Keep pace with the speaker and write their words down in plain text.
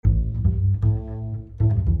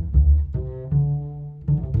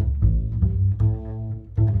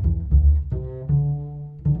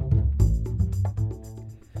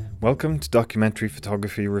Welcome to Documentary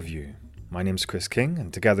Photography Review. My name's Chris King,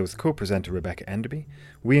 and together with co-presenter Rebecca Enderby,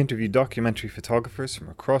 we interview documentary photographers from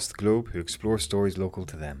across the globe who explore stories local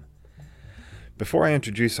to them. Before I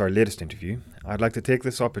introduce our latest interview, I'd like to take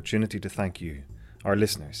this opportunity to thank you, our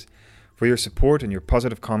listeners, for your support and your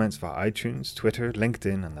positive comments via iTunes, Twitter,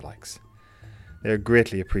 LinkedIn, and the likes. They are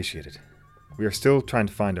greatly appreciated. We are still trying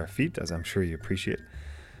to find our feet, as I'm sure you appreciate,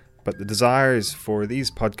 but the desire is for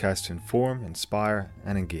these podcasts to inform, inspire,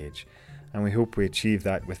 and engage, and we hope we achieve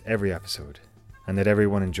that with every episode, and that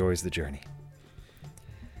everyone enjoys the journey.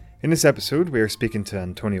 In this episode, we are speaking to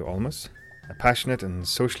Antonio Olmos, a passionate and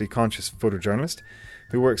socially conscious photojournalist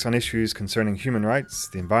who works on issues concerning human rights,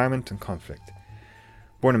 the environment, and conflict.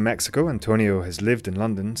 Born in Mexico, Antonio has lived in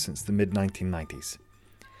London since the mid-1990s.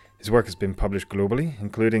 His work has been published globally,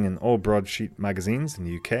 including in all broadsheet magazines in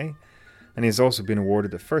the UK, and he has also been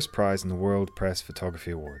awarded the first prize in the World Press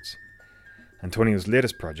Photography Awards. Antonio's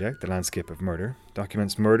latest project, The Landscape of Murder,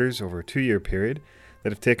 documents murders over a 2-year period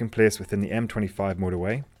that have taken place within the M25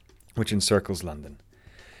 motorway, which encircles London.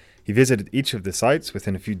 He visited each of the sites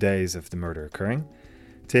within a few days of the murder occurring,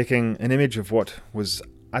 taking an image of what was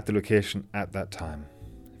at the location at that time,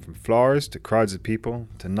 from flowers to crowds of people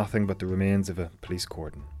to nothing but the remains of a police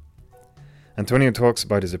cordon. Antonio talks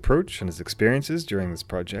about his approach and his experiences during this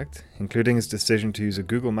project, including his decision to use a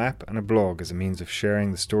Google map and a blog as a means of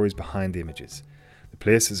sharing the stories behind the images, the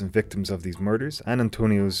places and victims of these murders, and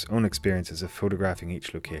Antonio's own experiences of photographing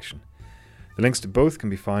each location. The links to both can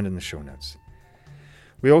be found in the show notes.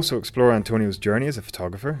 We also explore Antonio's journey as a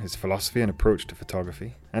photographer, his philosophy and approach to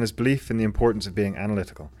photography, and his belief in the importance of being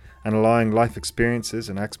analytical and allowing life experiences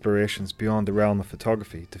and explorations beyond the realm of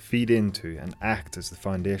photography to feed into and act as the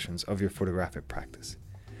foundations of your photographic practice.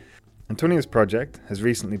 Antonio's project has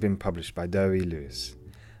recently been published by Dowie Lewis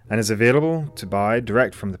and is available to buy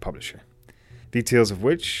direct from the publisher, details of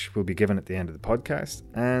which will be given at the end of the podcast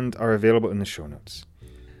and are available in the show notes.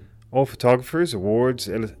 All photographers, awards,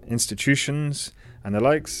 institutions, and the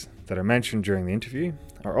likes that are mentioned during the interview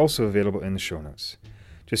are also available in the show notes.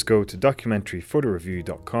 Just go to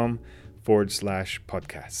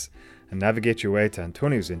documentaryphotoreview.com/podcasts and navigate your way to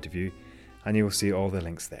Antonio's interview, and you will see all the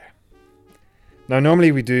links there. Now,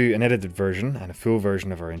 normally we do an edited version and a full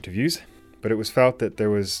version of our interviews, but it was felt that there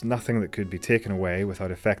was nothing that could be taken away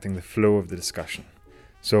without affecting the flow of the discussion.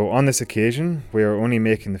 So on this occasion, we are only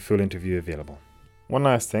making the full interview available. One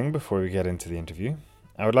last thing before we get into the interview.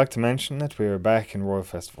 I would like to mention that we are back in Royal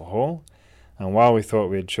Festival Hall, and while we thought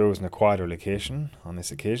we had chosen a quieter location on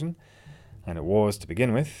this occasion, and it was to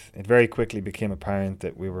begin with, it very quickly became apparent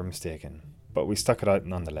that we were mistaken, but we stuck it out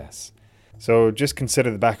nonetheless. So just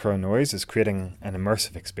consider the background noise as creating an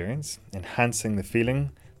immersive experience, enhancing the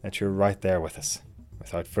feeling that you're right there with us.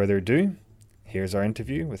 Without further ado, here's our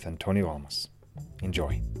interview with Antonio Olmos.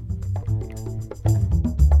 Enjoy.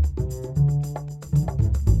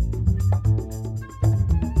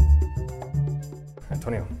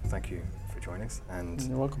 Antonio, thank you for joining us. And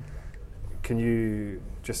you're welcome. Can you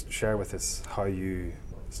just share with us how you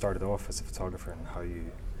started off as a photographer and how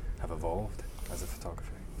you have evolved as a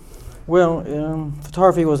photographer? Well,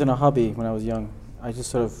 photography wasn't a hobby when I was young. I just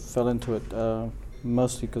sort of fell into it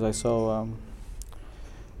mostly because I saw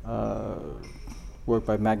work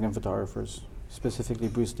by Magnum photographers, specifically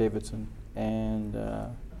Bruce Davidson, and I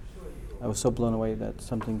was so blown away that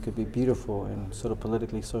something could be beautiful and sort of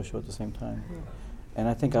politically social at the same time. And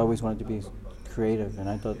I think I always wanted to be creative, and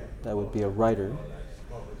I thought that would be a writer.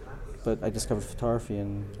 But I discovered photography,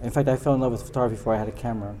 and in fact I fell in love with photography before I had a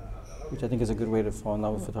camera, which I think is a good way to fall in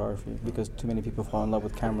love with photography, because too many people fall in love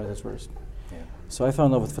with cameras at first. Yeah. So I fell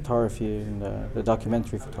in love with photography and the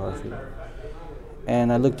documentary photography.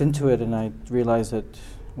 And I looked into it, and I realized that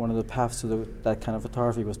one of the paths to that kind of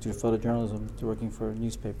photography was through photojournalism, through working for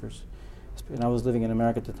newspapers. And I was living in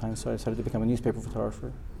America at the time, so I decided to become a newspaper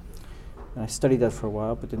photographer. And I studied that for a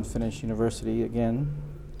while, but didn't finish university again.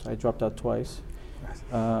 So I dropped out twice.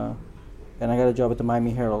 And I got a job at the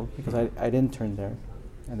Miami Herald because I'd interned there.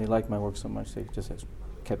 And they liked my work so much, they just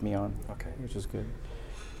kept me on, which is good.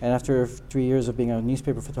 And after 3 years of being a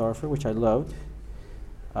newspaper photographer, which I loved,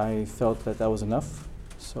 I felt that was enough.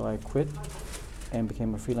 So I quit and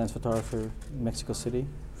became a freelance photographer in Mexico City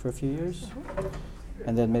for a few years.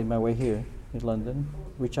 And then made my way here in London,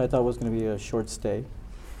 which I thought was going to be a short stay.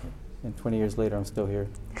 And 20 years later, I'm still here.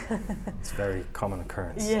 It's a very common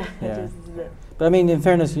occurrence. Yeah. It is, isn't it? But I mean, in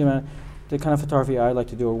fairness, the kind of photography I like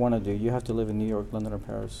to do or want to do, you have to live in New York, London, or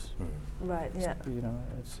Paris. Right. Yeah.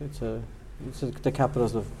 It's the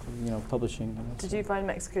capitals of publishing. Did you find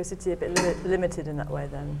Mexico City a bit limited in that way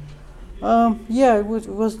then? Yeah, it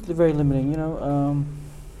was very limiting.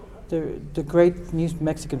 The great new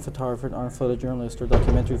Mexican photographers aren't photojournalists or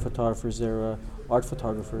documentary photographers. They're art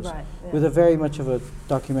photographers Right. Yeah. with a very much of a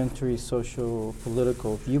documentary, social,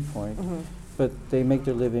 political viewpoint. Mhm. But they make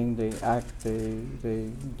their living. They act.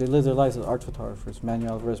 They live their lives as art photographers.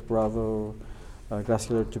 Manuel Alvarez Bravo,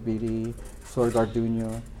 Graciela Tubiri, Flor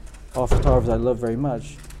Garduño, all photographers I love very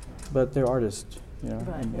much, but they're artists. You know,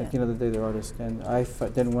 Right, and yeah. at the end of the day, they're artists, and I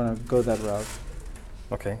didn't want to go that route.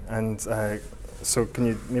 Okay, and so can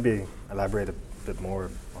you maybe elaborate a bit more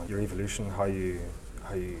on your evolution, how you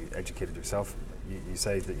educated yourself? You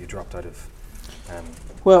say that you dropped out of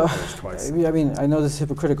Well, college twice. I mean, I know this is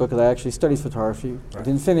hypocritical because I actually studied photography. I Right.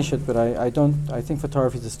 didn't finish it, but I don't. I think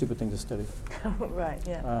photography is a stupid thing to study. Right.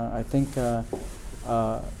 Yeah. I think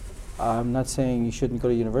I'm not saying you shouldn't go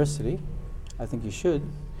to university. I think you should,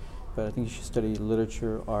 but I think you should study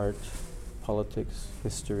literature, art, politics,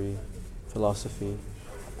 history, philosophy.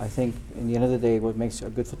 I think in the end of the day, what makes a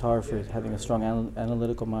good photographer is having a strong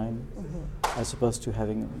analytical mind, Mhm. as opposed to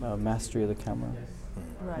having mastery of the camera.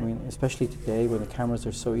 Right. I mean, especially today when the cameras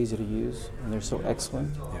are so easy to use and they're so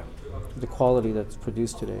excellent, Yeah. the quality that's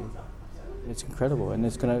produced today, it's incredible, and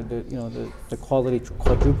it's gonna, the quality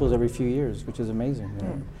quadruples every few years, which is amazing. You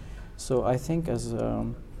know? Mm. So I think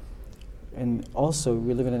and also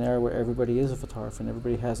we live in an era where everybody is a photographer and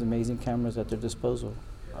everybody has amazing cameras at their disposal.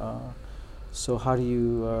 So how do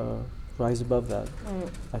you rise above that? Mm.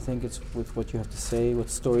 I think it's with what you have to say, what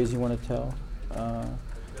stories you want to tell.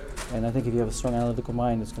 And I think if you have a strong analytical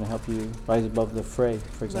mind, it's going to help you rise above the fray,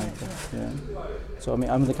 for example. Right, You know? So I mean,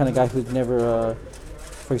 I'm the kind of guy who'd never,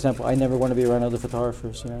 for example, I never want to be around other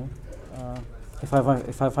photographers. You know,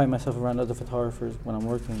 if I find myself around other photographers when I'm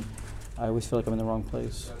working, I always feel like I'm in the wrong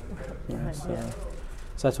place. You know, Right, so, yeah.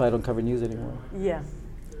 so that's why I don't cover news anymore. Yeah.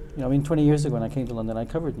 You know, I mean, 20 years ago when I came to London, I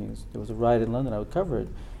covered news. There was a riot in London, I would cover it.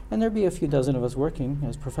 And there'd be a few dozen of us working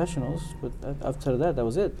as professionals, but outside of that, that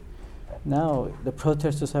was it. Now, the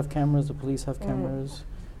protesters have cameras, the police have cameras,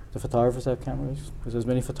 the photographers have cameras. Because there's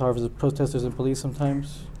many photographers as protesters and police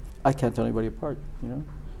sometimes. I can't tell anybody apart, you know?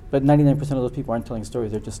 But 99% of those people aren't telling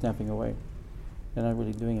stories, they're just snapping away. They're not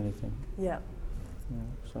really doing anything, Yeah. you know,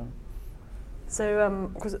 so. So,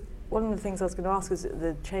 because one of the things I was going to ask is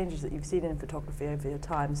the changes that you've seen in photography over your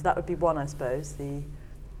time. So that would be one, I suppose, the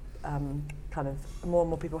kind of more and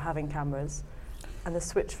more people having cameras, and the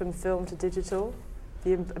switch from film to digital. Do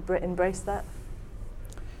you embrace that?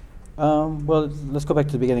 Well, let's go back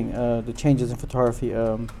to the beginning. The changes in photography.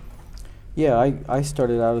 Yeah, I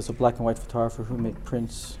started out as a black and white photographer who made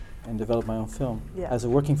prints and developed my own film Yeah. as a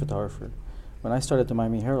working photographer. When I started the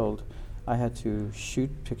Miami Herald, I had to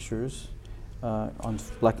shoot pictures on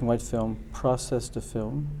black and white film, process the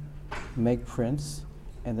film, make prints,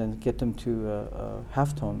 and then get them to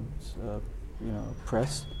halftone,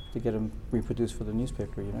 press to get them reproduced for the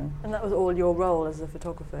newspaper. You know. And that was all your role as a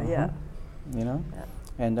photographer, yeah. You know. Yeah.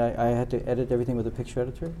 And I had to edit everything with a picture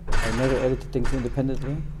editor. I never edited things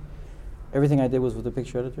independently. Everything I did was with a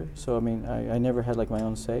picture editor. So I mean, I never had like my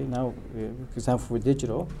own say. Now, for example, for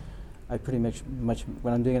digital, I pretty much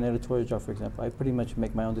when I'm doing an editorial job, for example, I pretty much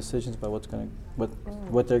make my own decisions about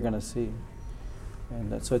what they're gonna see.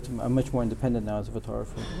 And so I'm much more independent now as a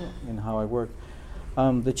photographer in how I work.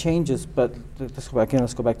 The changes, but let's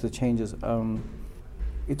go back to the changes.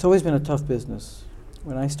 It's always been a tough business.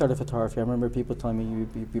 When I started photography, I remember people telling me,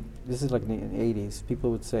 this is like in the 80s, people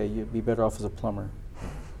would say you'd be better off as a plumber.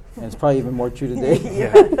 And it's probably even more true today.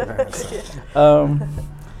 Very much so.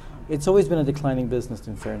 It's always been a declining business,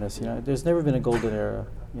 in fairness. You know, there's never been a golden era.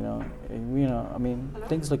 You know, I mean,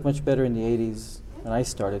 things look much better in the 80s when I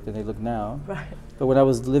started than they look now. Right. But when I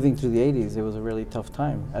was living through the 80s, it was a really tough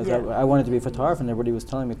time. As Yeah. I wanted to be a photographer, and everybody was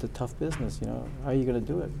telling me it's a tough business. You know, how are you going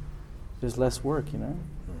to do it? There's less work. You know.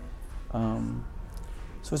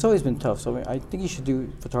 So it's always been tough. So I think you should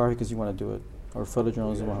do photography because you want to do it, or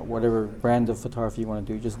photojournalism, whatever brand of photography you want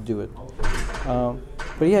to do, just do it.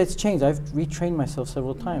 But yeah, it's changed. I've retrained myself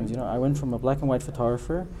several times. You know, I went from a black and white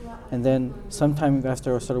photographer, and then sometime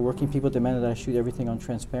after I started working, people demanded that I shoot everything on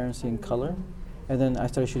transparency and color, and then I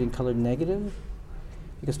started shooting color negative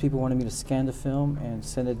because people wanted me to scan the film and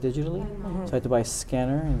send it digitally. So I had to buy a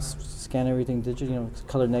scanner and scan everything digitally, you know,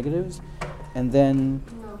 color negatives, and then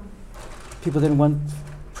people didn't want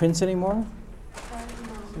prints anymore.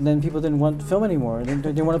 And then people didn't want film anymore. And then they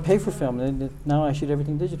didn't want to pay for film. And now I shoot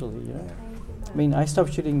everything digitally, you know? I mean, I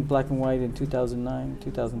stopped shooting black and white in 2009,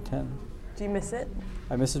 2010. Do you miss it?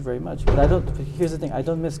 I miss it very much. But here's the thing, I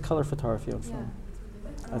don't miss color photography on film.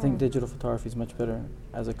 I think digital photography is much better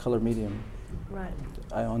as a color medium Right.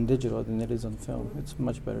 on digital than it is on film. It's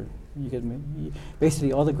much better. You get me?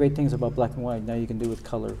 Basically, all the great things about black and white now you can do with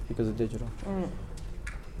color because of digital.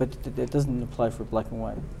 but it doesn't apply for black and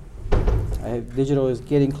white. Digital is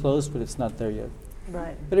getting close, but it's not there yet.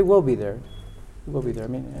 Right. But it will be there. It will be there.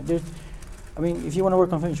 I mean, if you want to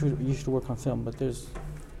work on film, you should work on film. But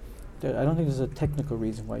I don't think there's a technical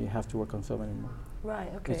reason why you have to work on film anymore.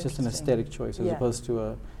 Right. Okay. It's just an aesthetic choice as Yeah. opposed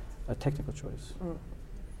to a technical choice. Mm.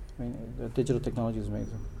 I mean, the digital technology is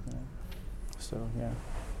amazing. You know? So yeah.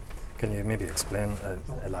 Can you maybe explain,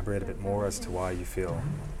 elaborate a bit more as to why you feel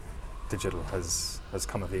digital has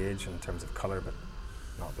come of age in terms of color, but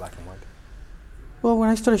not black and white? Well, when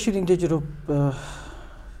I started shooting digital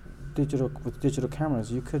with digital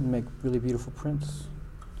cameras, you could make really beautiful prints.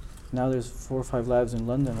 Now there's 4 or 5 labs in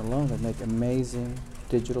London alone that make amazing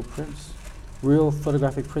digital prints, real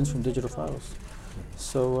photographic prints from digital files.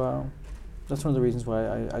 So that's one of the reasons why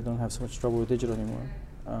I don't have so much trouble with digital anymore.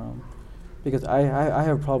 Because I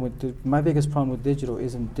have a problem with my biggest problem with digital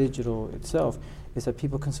isn't digital itself, is that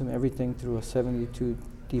people consume everything through a 72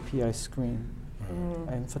 dpi screen. Mm.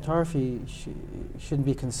 And photography shouldn't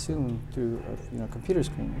be consumed through a computer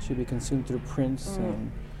screen. It should be consumed through prints,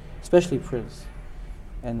 and especially prints.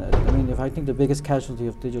 And I mean, I think the biggest casualty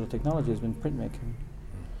of digital technology has been printmaking.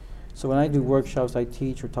 So when I do workshops, I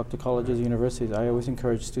teach or talk to colleges, universities, I always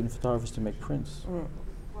encourage student photographers to make prints.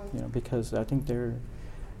 Because I think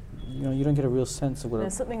you don't get a real sense of what.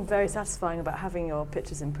 There's something very satisfying about having your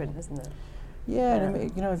pictures in print, isn't there? Yeah, and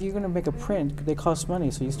if you're going to make a print, they cost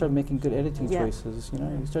money, so you start making good editing choices.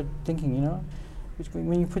 You start thinking,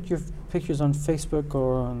 when you put your pictures on Facebook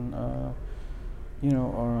or on,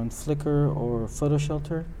 or on Flickr or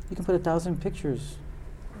PhotoShelter, you can put 1,000 pictures.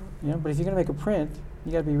 But if you're going to make a print,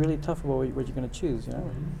 you got to be really tough about what you're going to choose.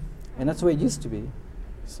 And that's the way it used to be.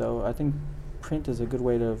 So I think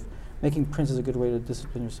making prints is a good way to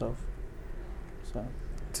discipline yourself. So.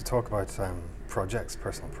 To talk about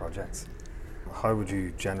personal projects, how would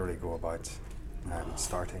you generally go about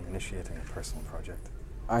initiating a personal project?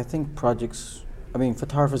 I think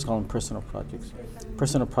photographers call them personal projects.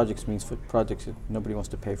 Personal projects means projects that nobody wants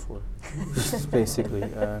to pay for, basically.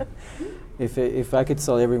 If I could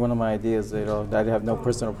sell every one of my ideas, I'd have no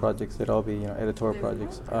personal projects. They'd all be editorial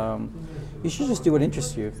projects. You should just do what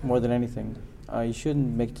interests you more than anything. You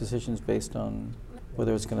shouldn't make decisions based on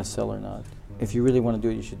whether it's going to sell or not. If you really want to do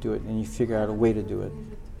it, you should do it, and you figure out a way to do it.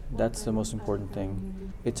 That's the most important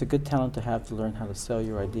thing. It's a good talent to have to learn how to sell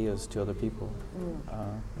your ideas to other people,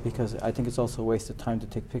 because I think it's also a waste of time to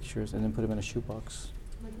take pictures and then put them in a shoebox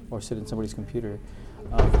or sit in somebody's computer.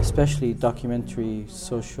 Especially documentary,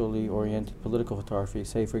 socially oriented political photography.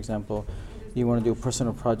 Say, for example, you want to do a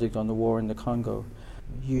personal project on the war in the Congo.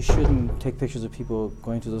 You shouldn't take pictures of people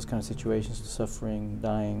going through those kind of situations, suffering,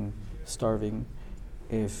 dying, starving,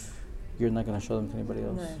 if you're not going to show them to anybody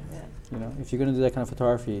else. No, if you're going to do that kind of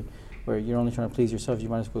photography where you're only trying to please yourself, you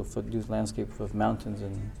might as well do landscape of mountains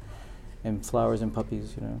and flowers and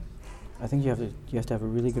puppies. I think you have to have a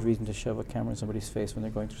really good reason to shove a camera in somebody's face when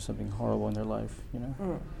they're going through something horrible in their life.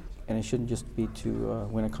 And it shouldn't just be to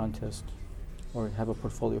win a contest or have a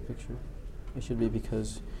portfolio picture. It should be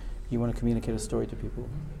because you want to communicate a story to people.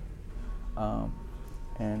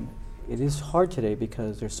 And it is hard today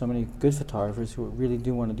because there's so many good photographers who really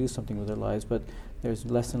do want to do something with their lives, but there's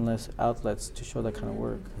less and less outlets to show that kind of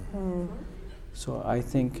work. So I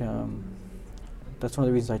think that's one of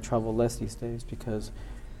the reasons I travel less these days, because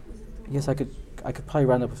yes, I could probably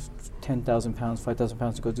round up 10,000 pounds, 5,000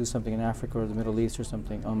 pounds to go do something in Africa or the Middle East or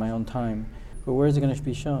something on my own time, but where is it going to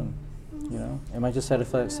be shown? Am I just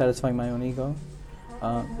satisfying my own ego?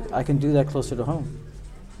 I can do that closer to home,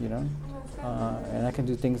 and I can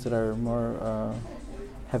do things that are more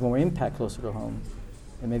have more impact closer to home,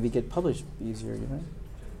 and maybe get published easier.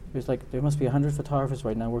 There must be 100 photographers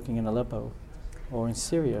right now working in Aleppo or in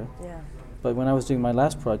Syria. Yeah. But when I was doing my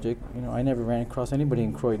last project, I never ran across anybody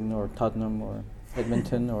in Croydon or Tottenham or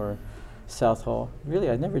Edmonton or Southall. Really,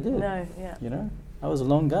 I never did. No, yeah. I was a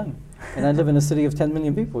lone gun, and I live in a city of 10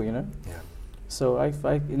 million people. Yeah. So I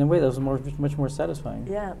in a way, that was much more satisfying.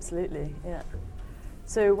 Yeah, absolutely. Yeah.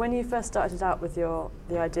 So when you first started out with the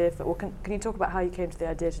idea for, can you talk about how you came to the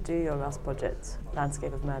idea to do your last project,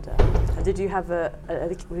 Landscape of Murder? And did you have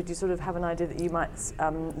did you sort of have an idea that you might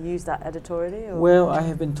use that editorially? Or? Well, I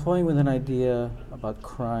have been toying with an idea about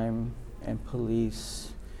crime and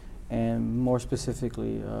police, and more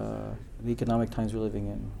specifically, the economic times we're living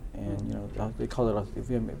in. And they call it.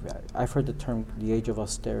 I've heard the term the age of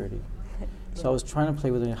austerity. So I was trying to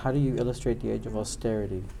play with it. How do you illustrate the age of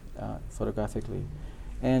austerity photographically?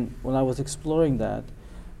 And when I was exploring that,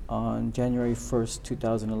 on January 1st,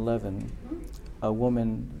 2011, a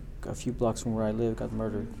woman a few blocks from where I live got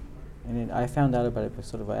murdered. And I found out about it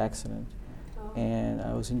sort of by accident. and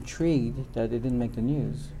I was intrigued that it didn't make the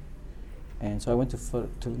news. And so I went to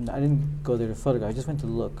I didn't go there to photograph, I just went to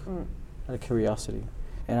look out of curiosity.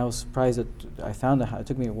 And I was surprised that I found the house. It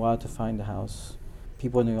took me a while to find the house.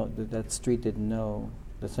 People in that street didn't know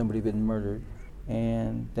that somebody had been murdered.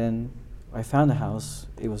 And then I found the house,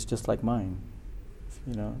 it was just like mine.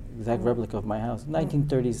 You know, exact replica of my house.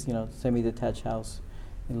 1930s, you know, semi-detached house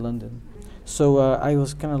in London. So I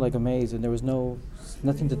was kind of like amazed, and there was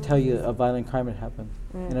nothing to tell you a violent crime had happened.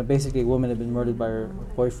 You know, basically a woman had been murdered by her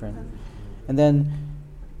boyfriend. And then,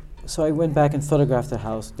 so I went back and photographed the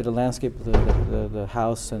house, did a landscape of the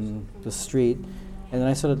house and the street, and then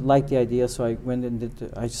I sort of liked the idea, so I went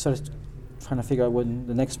and I started trying to figure out when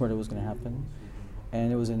the next murder was going to happen.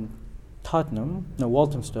 And it was in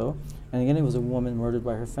Walthamstow, and again it was a woman murdered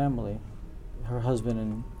by her family, her husband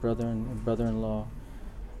and brother-in-law.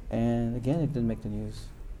 And again, it didn't make the news.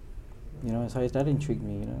 You know, so that intrigued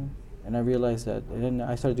me, you know. And I realized that, and then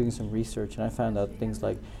I started doing some research, and I found out things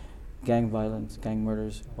like gang violence, gang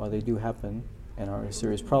murders, while they do happen and are a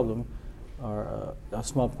serious problem, are a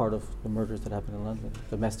small part of the murders that happen in London.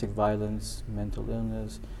 Domestic violence, mental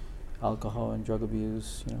illness, alcohol and drug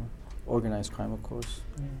abuse, you know, organized crime, of course.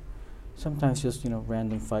 Yeah. Sometimes just, you know,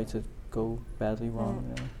 random fights that go badly wrong.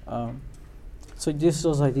 You know. So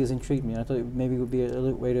those ideas intrigued me. I thought maybe it would be a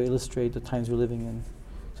way to illustrate the times we're living in.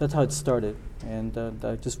 So that's how it started, and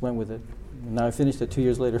I just went with it. And now I finished it 2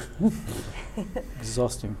 years later.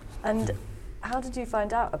 Exhausting. And how did you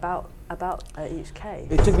find out about each case?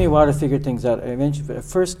 It took me a while to figure things out. Eventually, at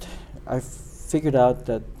first, I figured out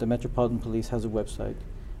that the Metropolitan Police has a website,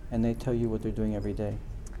 and they tell you what they're doing every day.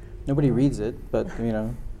 Nobody reads it, but you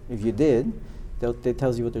know, if you did, they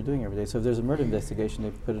tells you what they're doing every day. So if there's a murder investigation, they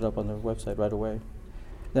put it up on their website right away.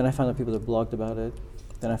 Then I found out people that blogged about it.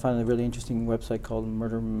 Then I found a really interesting website called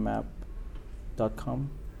murdermap.com,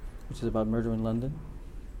 which is about murder in London.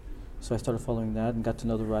 So I started following that and got to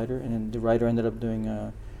know the writer. And then the writer ended up doing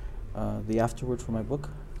the afterword for my book,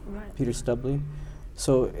 right. Peter Stubley.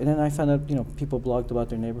 So, and then I found out, you know, people blogged about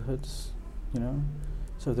their neighborhoods, you know.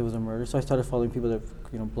 So if there was a murder. So I started following people that,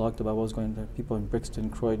 you know, blogged about what was going on, people in Brixton,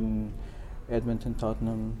 Croydon, Edmonton,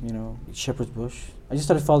 Tottenham, you know, Shepherd's Bush. I just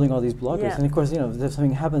started following all these bloggers. Yeah. And of course, you know, if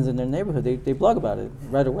something happens in their neighborhood, they blog about it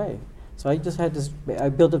right away. So I just had I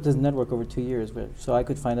built up this network over 2 years, so I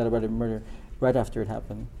could find out about a murder right after it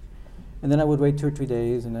happened. And then I would wait 2 or 3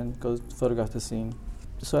 days and then go photograph the scene.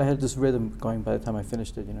 So I had this rhythm going by the time I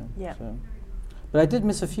finished it, you know. Yeah. So. But I did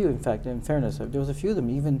miss a few, in fact, in fairness. There was a few of them,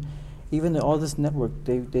 even all this network,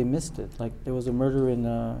 they missed it. Like there was a murder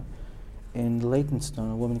in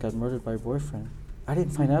Leytonstone, a woman got murdered by her boyfriend. I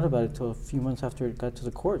didn't find out about it until a few months after it got to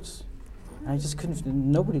the courts. And I just couldn't,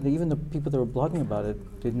 even the people that were blogging about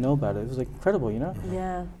it didn't know about it. It was like incredible, you know?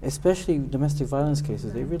 Yeah. Especially domestic violence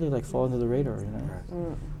cases, they really like fall under the radar, you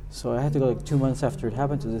know? So I had to go like 2 months after it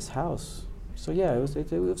happened to this house. So yeah, it was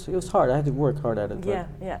hard. I had to work hard at it. Yeah,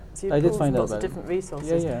 yeah. So you I did pulled find from out lots of about it. different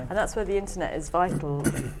resources. Yeah, yeah. And that's where the internet is vital.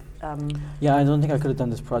 Yeah, I don't think I could have done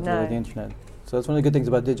this project No. without the internet. So that's one of the good things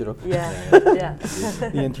about digital. Yeah, yeah.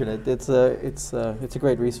 The internet. It's a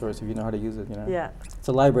great resource if you know how to use it. You know. Yeah. It's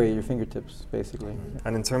a library at your fingertips, basically.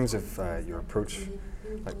 And in terms of your approach,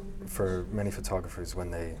 like for many photographers,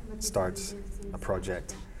 when they start a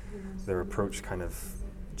project, their approach kind of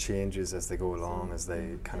changes as they go along, as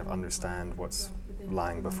they kind of understand what's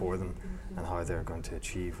lying before them and how they're going to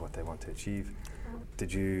achieve what they want to achieve.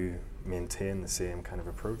 Did you maintain the same kind of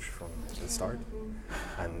approach from the start,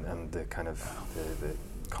 and the kind of the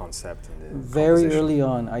concept and the Very composition? early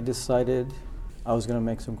on, I decided I was going to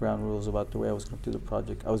make some ground rules about the way I was going to do the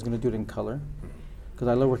project. I was going to do it in color, because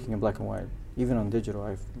I love working in black and white. Even on digital,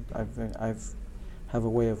 I've have a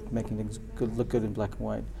way of making things look good in black and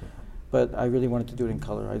white. But I really wanted to do it in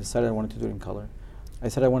color. I decided I wanted to do it in color. I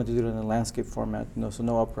said I wanted to do it in a landscape format, so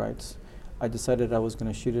no uprights. I decided I was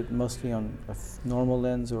going to shoot it mostly on a normal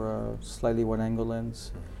lens or a slightly wide-angle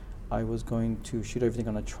lens. I was going to shoot everything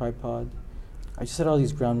on a tripod. I just set all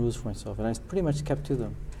these ground rules for myself, and I pretty much kept to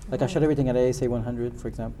them. Like I shot everything at ASA 100, for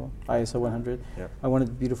example, ISO 100. Yep. I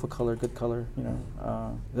wanted beautiful color, good color, you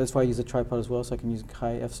know. That's why I use a tripod as well, so I can use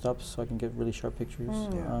high f-stops, so I can get really sharp pictures.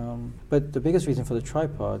 Yeah. But the biggest reason for the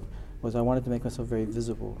tripod was I wanted to make myself very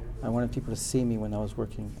visible. I wanted people to see me when I was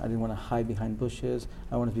working. I didn't want to hide behind bushes.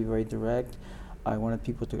 I wanted to be very direct. I wanted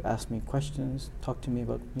people to ask me questions, talk to me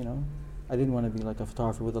about, you know. I didn't want to be like a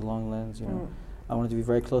photographer with a long lens, you know. I wanted to be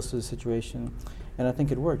very close to the situation, and I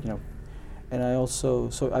think it worked, you know. And I also,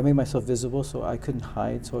 so I made myself visible, so I couldn't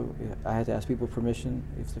hide. So I had to ask people permission.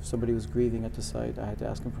 If somebody was grieving at the site, I had to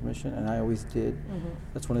ask them permission, and I always did.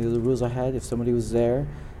 That's one of the other rules I had. If somebody was there,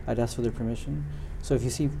 I'd ask for their permission. So if you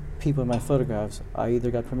see people in my photographs, I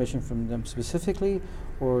either got permission from them specifically,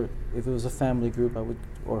 or if it was a family group, I would,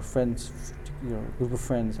 or friends, you know, group of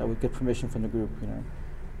friends, I would get permission from the group, you know.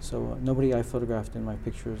 So nobody I photographed in my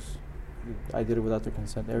pictures, I did it without their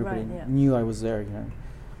consent. Everybody Right, yeah. knew I was there, you know.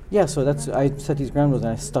 Yeah, so that's, I set these ground rules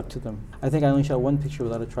and I stuck to them. I think I only shot one picture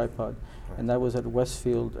without a tripod, and that was at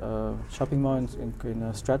Westfield shopping mall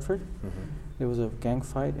in Stratford. There was a gang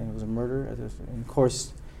fight and it was a murder. And of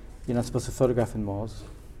course, you're not supposed to photograph in malls.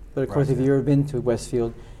 But of course, if you've ever been to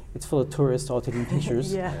Westfield, it's full of tourists all taking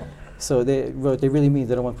pictures. Yeah. So they really mean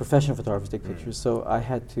they don't want professional photographers to take pictures. So I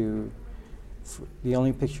had to, the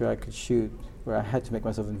only picture I could shoot where I had to make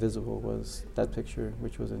myself invisible was that picture,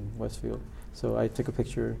 which was in Westfield. So I took a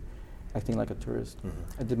picture acting like a tourist.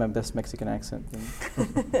 I did my best Mexican accent.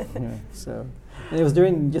 And so, and it was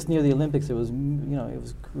just near the Olympics. It was, you know, it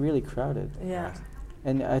was really crowded. Yeah.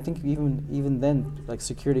 And I think even then, like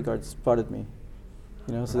security guards spotted me.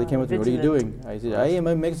 You know, so they came up to me, "What are you Vigilant. doing?" I said, "I am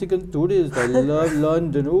a Mexican tourist. I love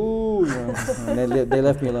London." Ooh, you know, and they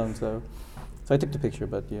left me alone. So I took the picture,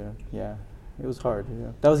 but yeah, it was hard. Yeah.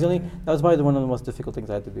 That was probably one of the most difficult things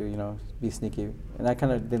I had to do. You know, be sneaky, and I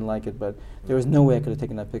kind of didn't like it, but there was no way I could have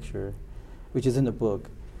taken that picture, which is in the book,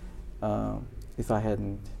 if I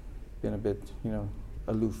hadn't been a bit, you know,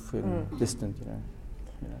 aloof and distant. You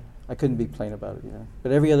know, I couldn't be plain about it. You know,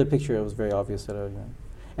 but every other picture it was very obvious that you know.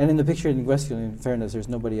 And in the picture in Westfield, in fairness, there's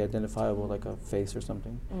nobody identifiable, like a face or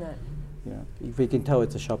something. No. You know, you can tell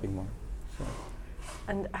it's a shopping mall. So.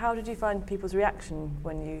 And how did you find people's reaction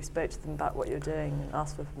when you spoke to them about what you're doing and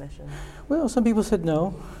asked for permission? Well, some people said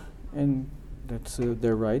no, and that's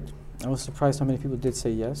they're right. I was surprised how many people did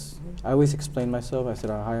say yes. I always explained myself. I said,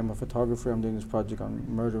 "Hi, I'm a photographer. I'm doing this project on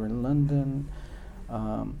murder in London."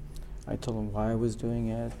 I told them why I was doing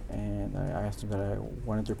it, and I asked them that I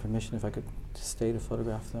wanted their permission if I could stay to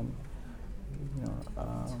photograph them. You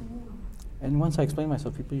know, and once I explained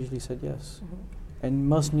myself, people usually said yes. And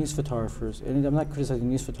most news photographers, and I'm not criticizing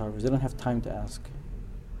news photographers, they don't have time to ask,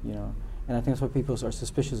 you know. And I think that's why people are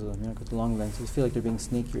suspicious of them, you know, because long lenses feel like they're being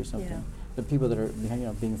sneaky or something. Yeah. The people that are behind, you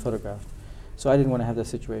know, being photographed. So I didn't want to have that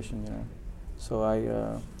situation, you know.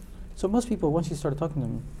 So so most people, once you start talking to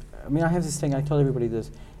them, I mean, I have this thing, I tell everybody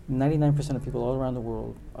this, 99% of people all around the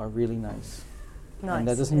world are really nice. Nice. And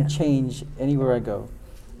that doesn't change anywhere I go.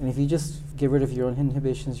 And if you just get rid of your own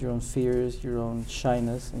inhibitions, your own fears, your own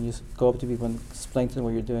shyness, and you just go up to people and explain to them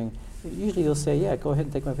what you're doing, usually they'll say, "Yeah, go ahead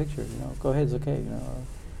and take my picture. You know, go ahead, it's okay." You know.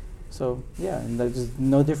 So yeah, and that's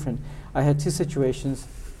no different. I had two situations,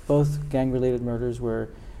 both gang-related murders, where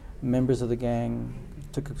members of the gang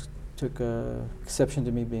took exception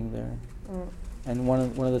to me being there. And one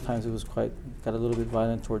of the times it was got a little bit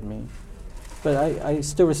violent toward me. But I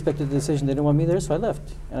still respected the decision. They didn't want me there, so I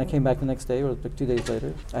left. And I came back the next day, or like 2 days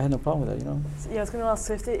later. I had no problem with that, you know. So, yeah, I was going to ask,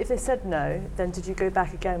 so if they said no, then did you go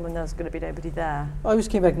back again when there was going to be nobody there? I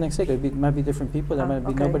just came back the next day. It might be different people. There might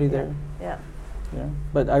be nobody there. Yeah. You know?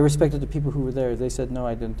 But I respected the people who were there. If they said no,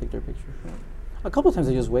 I didn't take their picture. A couple of times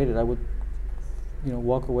I just waited. I would, you know,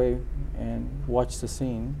 walk away and watch the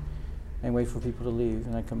scene and wait for people to leave,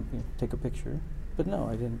 and I'd come take a picture. But no,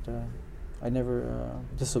 I didn't. I never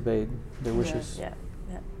disobeyed their wishes. Yeah.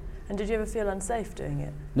 And did you ever feel unsafe doing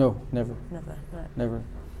it? No, never. Never. No. Never.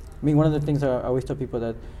 I mean, one of the things I always tell people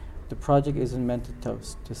that the project isn't meant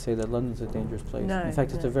to say that London's a dangerous place. No, in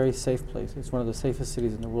fact, it's a very safe place. It's one of the safest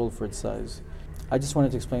cities in the world for its size. I just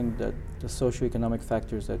wanted to explain that the socioeconomic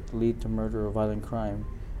factors that lead to murder or violent crime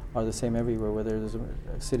are the same everywhere, whether there's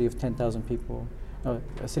a city of 10,000 people,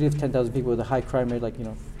 a city of 10,000 people with a high crime rate, like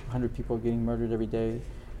 100 people getting murdered every day,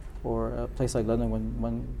 or a place like London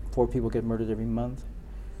when 4 people get murdered every month.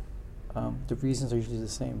 The reasons are usually the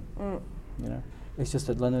same. You know, it's just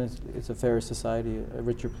that London is a fairer society, a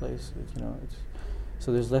richer place.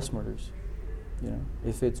 So there's less murders. You know,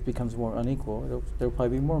 if it becomes more unequal, there'll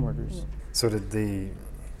probably be more murders. So did the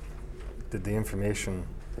information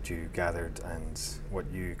that you gathered and what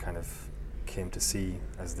you kind of came to see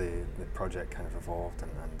as the project kind of evolved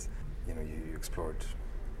and you know, you explored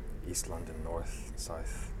East London, North,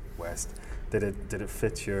 South, West, did it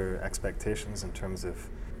fit your expectations in terms of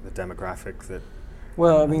the demographic that?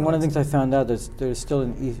 Well, I mean, one of the things I found out is there's still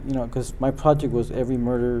an East, you know, because my project was every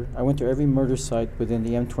murder. I went to every murder site within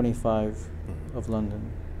the M25 of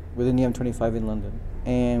London, within the M25 in London.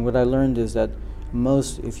 And what I learned is that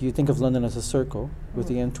if you think of London as a circle, with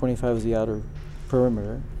the M25 as the outer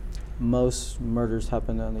perimeter, most murders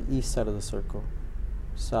happen on the east side of the circle,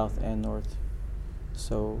 south and north.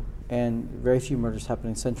 So, and very few murders happen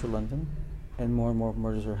in central London, and more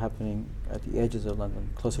murders are happening at the edges of London,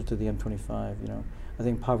 closer to the M25. You know, I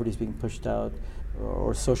think poverty is being pushed out,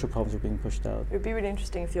 or social problems are being pushed out. It would be really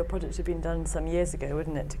interesting if your project had been done some years ago,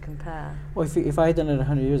 wouldn't it, to compare? Well, if I had done it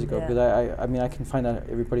 100 years ago, Yeah. because I mean, I can find out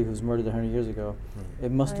everybody who was murdered 100 years ago.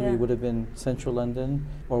 It must Oh, have yeah. would have been central London,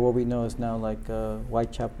 or what we know is now like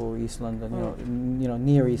Whitechapel, East London. You know,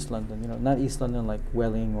 near East London. You know, not East London like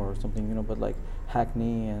Welling or something. You know, but like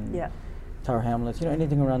Hackney and Yeah. Tower Hamlets. You know,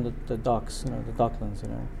 anything around the docks. You know, the Docklands. You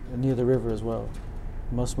know, and near the river as well.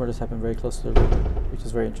 Most murders happen very close to the river, which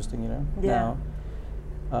is very interesting. You know, Yeah. now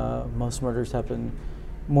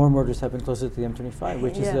more murders happen closer to the M25,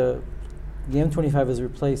 which is Yeah. the M25 has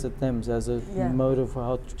replaced the Thames as a Yeah. mode of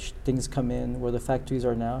how things come in, where the factories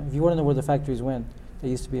are now. If you want to know where the factories went, they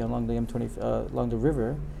used to be along the along the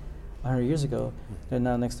river 100 years ago. They're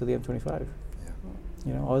now next to the M25. Yeah.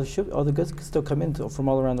 You know, all the goods still come in from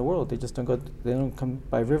all around the world. They just they don't come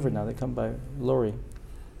by river now. They come by lorry.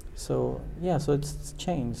 So yeah, so it's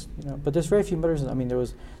changed. You know, but there's very few murders. I mean, there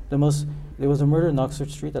was a murder in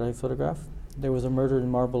Oxford Street that I photographed. There was a murder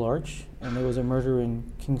in Marble Arch, and there was a murder in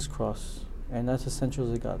King's Cross, and that's as central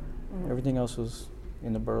as it got. Everything else was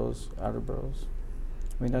in the boroughs, outer boroughs.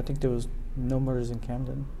 I mean, I think there was no murders in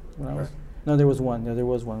Camden when I was. No, there was one. Yeah, there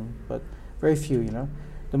was one, but very few. You know,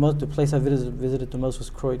 the place I visited the most was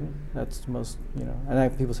Croydon. That's the most. You know,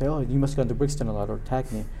 and people say, "Oh, you must have gone to Brixton a lot or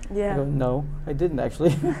Hackney." Yeah. I go, no, I didn't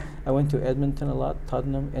actually. I went to Edmonton a lot,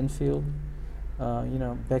 Tottenham, Enfield, you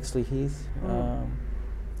know, Bexley Heath, you know,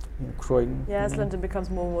 Croydon. Yeah, as you know. London becomes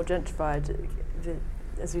more and more gentrified,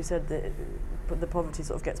 as you said, the poverty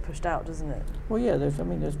sort of gets pushed out, doesn't it? Well, yeah, there's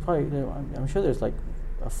probably, I'm sure there's like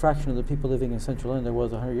a fraction of the people living in central London there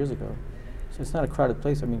was 100 years ago. So it's not a crowded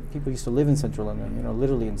place. I mean, people used to live in central London, you know,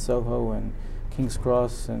 literally in Soho and King's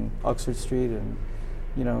Cross and Oxford Street and,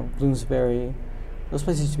 you know, Bloomsbury. Those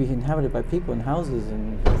places used to be inhabited by people in houses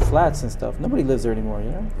and flats and stuff. Nobody lives there anymore,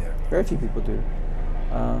 you know? Yeah. Very few people do.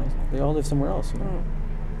 They all live somewhere else, you know?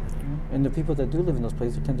 And the people that do live in those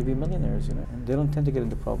places tend to be millionaires, you know? And they don't tend to get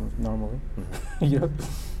into problems normally, you know?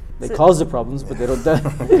 They So cause the problems, but they don't.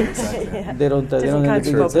 Exactly. Yeah. They don't. Different kinds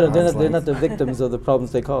of They're problems. not the victims of the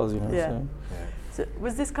problems they cause, you know? Yeah. So. Yeah. So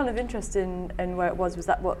was this kind of interest in where it was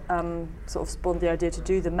that what sort of spawned the idea to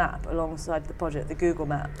do the map alongside the project, the Google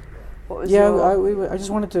map? What was I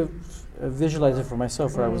just wanted to visualize it for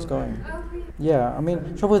myself where I was going. Yeah, I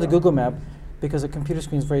mean, trouble with the Google map, because the computer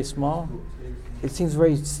screen is very small, it seems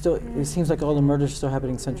like all the murders are still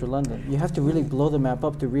happening in central London. You have to really blow the map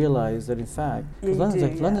up to realize that in fact, because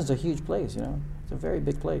London's a huge place, you know, it's a very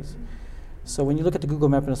big place. So when you look at the Google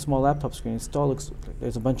map on a small laptop screen, it still looks like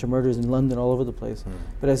there's a bunch of murders in London all over the place.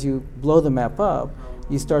 But as you blow the map up,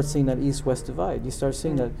 you start seeing that east-west divide. You start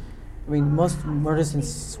seeing that, I mean, most murders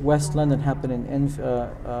in West London happen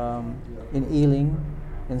in Ealing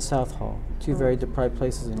and Southall, two very deprived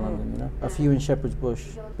places in London. You know, a few in Shepherd's Bush.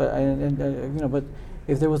 But you know, but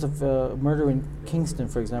if there was a murder in Kingston,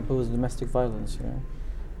 for example, it was domestic violence. You know,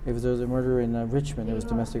 if there was a murder in Richmond, it was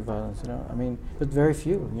domestic violence. You know, I mean, but very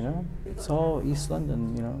few. You know, it's all East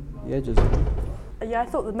London. You know, the edges. Yeah, I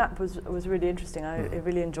thought the map was really interesting. I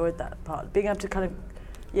really enjoyed that part, being able to kind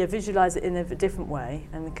of visualize it in a different way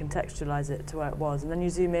and then contextualize it to where it was, and then you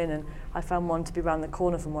zoom in, and I found one to be around the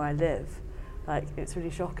corner from where I live. Like, it's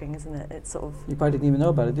really shocking, isn't it? It's sort of. You probably didn't even know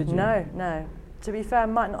about it, did you? No. To be fair, I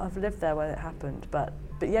might not have lived there when it happened, but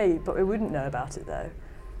yeah, but we wouldn't know about it though.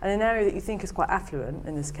 And an area that you think is quite affluent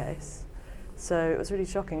in this case. So it was really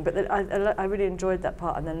shocking. But I really enjoyed that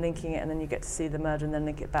part, and then linking it, and then you get to see the murder, and then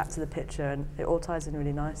link it back to the picture, and it all ties in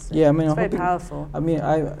really nicely. Yeah, I mean, it's very powerful. I mean,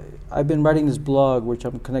 I've been writing this blog, which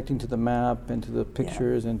I'm connecting to the map and to the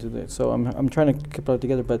pictures and to the. So I'm trying to keep it all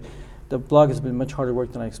together, but the blog has been much harder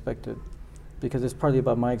work than I expected, because it's partly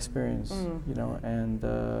about my experience, you know. And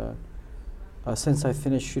since I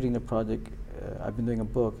finished shooting the project, I've been doing a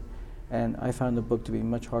book. And I found the book to be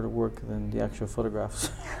much harder work than the actual photographs.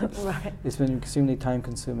 Right. It's been extremely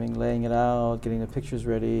time-consuming, laying it out, getting the pictures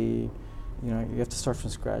ready. You know, you have to start from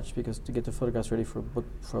scratch, because to get the photographs ready for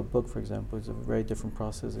a book, for example, is a very different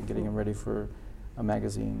process than getting them ready for a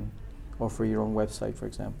magazine or for your own website, for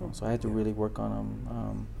example. So I had to really work on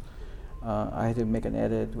them. I had to make an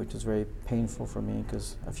edit, which was very painful for me,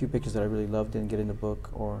 because a few pictures that I really loved didn't get in the book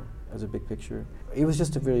or as a big picture. It was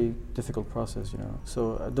just a very difficult process, you know.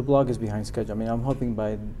 So the blog is behind schedule. I mean, I'm hoping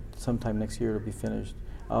by sometime next year it'll be finished.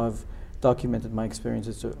 I'll have documented my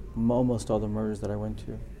experiences to almost all the murders that I went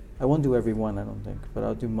to. I won't do every one, I don't think, but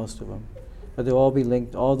I'll do most of them. But they'll all be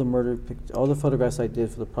linked. All the photographs I did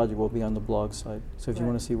for the project will be on the blog site. So if you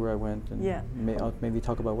want to see where I went, and I'll maybe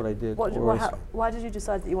talk about what I did. Why did you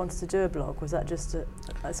decide that you wanted to do a blog? Was that just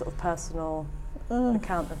a sort of personal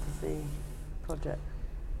account of the project?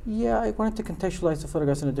 Yeah, I wanted to contextualize the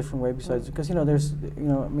photographs in a different way. Besides, because there's,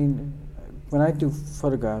 I mean, when I do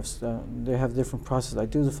photographs, they have different processes. I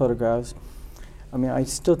do the photographs. I mean, I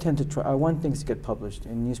still tend to try. I want things to get published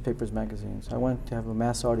in newspapers, magazines. I want to have a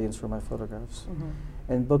mass audience for my photographs,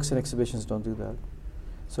 and books and exhibitions don't do that.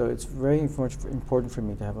 So it's very important for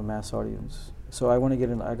me to have a mass audience. So I want to get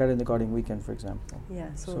in. I got in the Guardian Weekend, for example.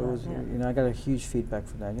 Yeah, so it was, I got a huge feedback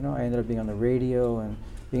for that. I ended up being on the radio and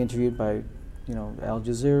being interviewed by, Al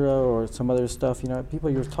Jazeera or some other stuff. People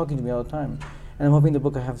you're talking to me all the time, and I'm hoping the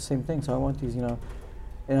book will have the same thing. So I want these, and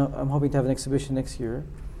I'm hoping to have an exhibition next year,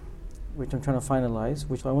 which I'm trying to finalize,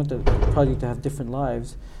 which I want the project to have different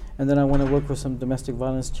lives. And then I want to work with some domestic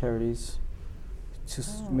violence charities to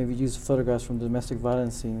maybe use photographs from domestic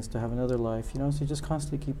violence scenes to have another life, so just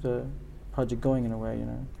constantly keep the project going in a way,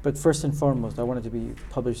 But first and foremost, I want it to be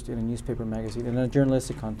published in a newspaper magazine, in a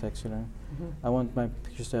journalistic context, I want my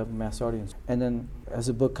pictures to have a mass audience. And then as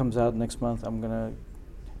the book comes out next month,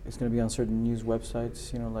 it's going to be on certain news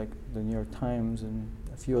websites, like the New York Times and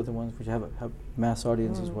a few other ones which have mass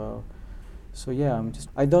audience as well. So yeah,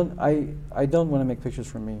 I don't want to make pictures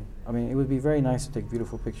for me. I mean, it would be very nice to take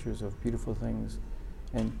beautiful pictures of beautiful things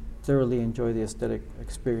and thoroughly enjoy the aesthetic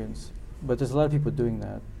experience. But there's a lot of people doing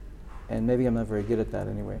that, and maybe I'm not very good at that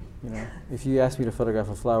anyway. If you ask me to photograph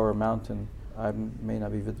a flower or mountain, I may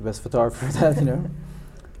not be the best photographer for that.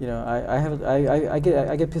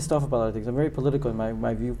 I get pissed off about a lot of things. I'm very political in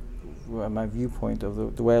my viewpoint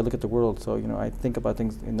of the way I look at the world. So I think about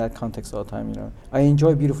things in that context all the time. I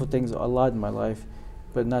enjoy beautiful things a lot in my life,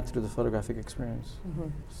 but not through the photographic experience.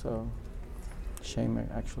 So, shame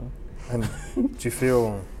actually. And do you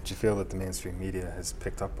feel that the mainstream media has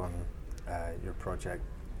picked up on your project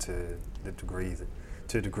to a degree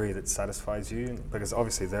that satisfies you? Because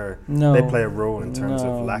obviously they play a role in terms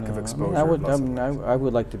of lack of exposure. I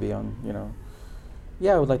would like to be on,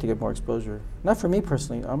 Yeah, I would like to get more exposure. Not for me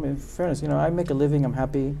personally. I mean, in fairness, I make a living. I'm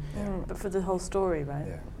happy. But for the whole story,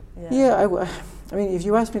 right? Yeah. I mean, if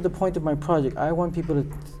you ask me the point of my project, I want people to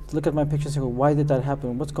look at my pictures and go, "Why did that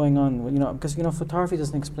happen? What's going on?" Because photography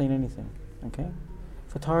doesn't explain anything. Okay,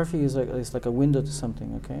 photography is like a window to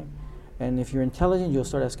something. Okay, and if you're intelligent, you'll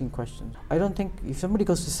start asking questions. I don't think if somebody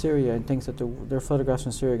goes to Syria and thinks that their photographs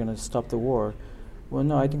from Syria are going to stop the war. Well,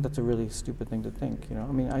 no, I think that's a really stupid thing to think,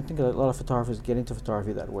 I mean, I think a lot of photographers get into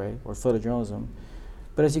photography that way, or photojournalism.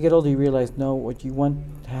 But as you get older, you realize, no, what you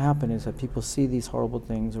want to happen is that people see these horrible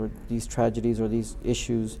things, or these tragedies, or these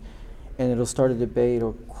issues, and it'll start a debate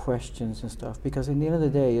or questions and stuff. Because in the end of the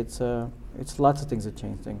day, it's lots of things that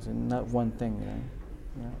change things, and not one thing,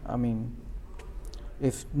 I mean,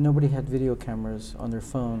 if nobody had video cameras on their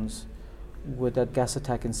phones, would that gas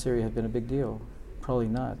attack in Syria have been a big deal? Probably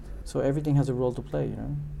not. So everything has a role to play,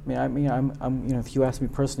 I'm if you ask me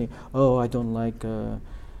personally, I don't like the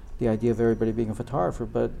idea of everybody being a photographer,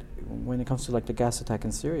 but when it comes to like the gas attack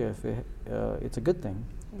in Syria, it's a good thing.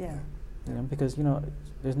 Yeah. Because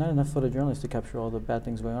there's not enough photojournalists to capture all the bad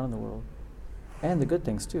things going on in the world, and the good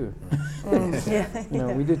things too.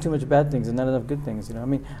 We do too much bad things and not enough good things. I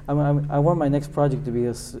mean, I want my next project to be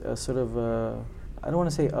a sort of. I don't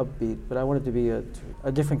want to say upbeat, but I want it to be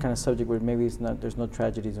a different kind of subject where maybe there's no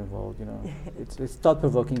tragedies involved. It's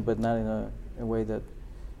thought-provoking, but not in a way that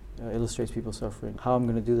illustrates people suffering. How I'm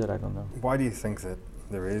going to do that, I don't know. Why do you think that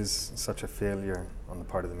there is such a failure on the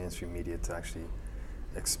part of the mainstream media to actually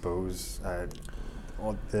expose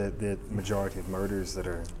all the majority of murders that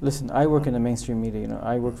are... Listen, I work in the mainstream media.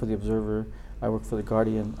 I work for The Observer, I work for The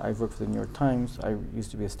Guardian, I work for The New York Times, I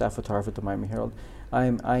used to be a staff photographer at the Miami Herald. I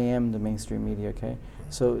am the mainstream media, okay?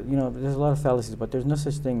 So, there's a lot of fallacies, but there's no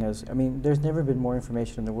such thing as, there's never been more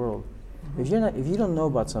information in the world. If you don't know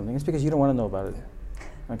about something, it's because you don't want to know about it.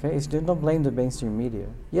 Okay? Don't blame the mainstream media.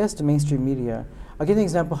 Yes, the mainstream media, I'll give you an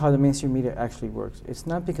example how the mainstream media actually works. It's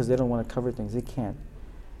not because they don't want to cover things, they can't.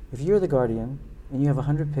 If you're The Guardian, and you have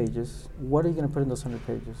 100 pages, what are you going to put in those 100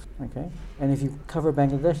 pages, okay? And if you cover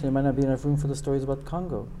Bangladesh, there might not be enough room for the stories about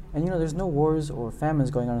Congo. And there's no wars or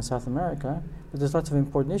famines going on in South America, but there's lots of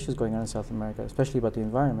important issues going on in South America, especially about the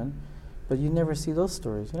environment, but you never see those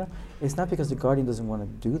stories, It's not because The Guardian doesn't want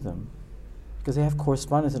to do them, because they have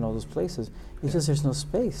correspondents in all those places. It's just there's no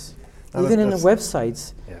space. Even in the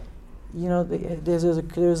websites,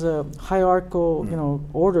 there's a hierarchical,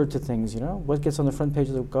 order to things, What gets on the front page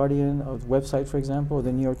of The Guardian, of the website, for example, or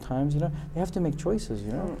the New York Times, they have to make choices,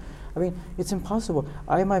 I mean, it's impossible.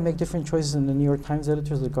 I might make different choices than the New York Times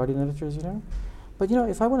editors, the Guardian editors, you know? But you know,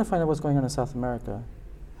 if I want to find out what's going on in South America,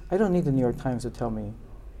 I don't need the New York Times to tell me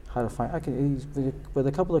how to find. I can, with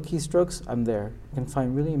a couple of keystrokes, I'm there. I can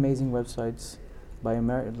find really amazing websites by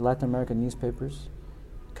Latin American newspapers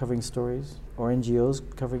covering stories, or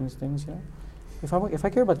NGOs covering things, you know? If I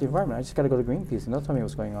care about the environment, I just got to go to Greenpeace and they'll tell me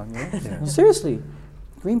what's going on, you know? Yeah. No, seriously,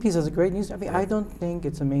 Greenpeace has a great news. I mean, I don't think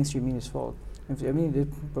it's a mainstream media's fault. I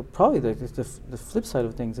mean, but probably the flip side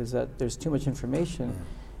of things is that there's too much information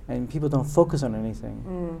and people don't focus on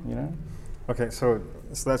anything, you know? Okay, so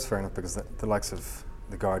that's fair enough, because the likes of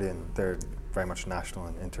The Guardian, they're very much national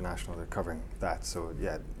and international, they're covering that, so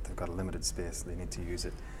yeah, they've got a limited space, they need to use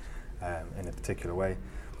it in a particular way.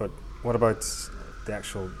 But what about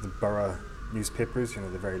the borough newspapers, you know,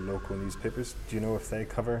 the very local newspapers? Do you know if they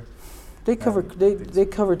cover? They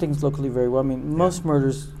cover things locally very well. I mean, most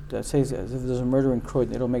murders, say if there's a murder in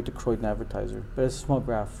Croydon, it'll make the Croydon Advertiser, but it's a small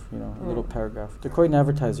graph, you know, a little paragraph. The Croydon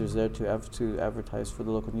Advertiser is there to advertise for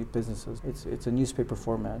the local businesses. It's a newspaper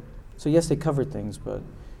format. So yes, they cover things, but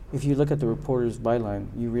if you look at the reporter's byline,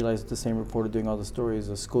 you realize it's the same reporter doing all the stories: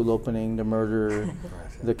 the school opening, the murder,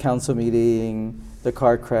 the council meeting, the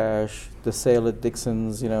car crash, the sale at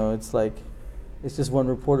Dixon's. You know, it's like it's just one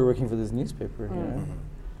reporter working for this newspaper. You know?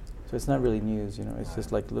 So it's not really news, you know, it's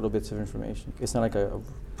just like little bits of information. It's not like a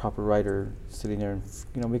proper writer sitting there, and,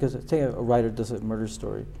 you know, because say a writer does a murder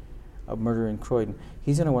story, a murder in Croydon,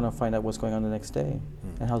 he's going to want to find out what's going on the next day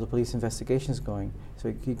and how the police investigation is going.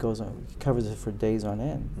 So he goes on, he covers it for days on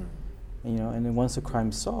end. And, you know, and then once the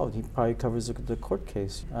crime's solved, he probably covers the court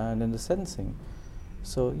case and then the sentencing.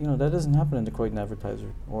 So, you know, that doesn't happen in the Croydon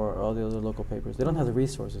Advertiser or all the other local papers. They don't have the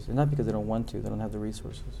resources. And not because they don't want to, they don't have the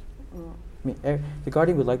resources. I mean, the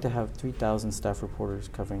Guardian would like to have 3,000 staff reporters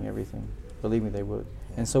covering everything. Believe me, they would.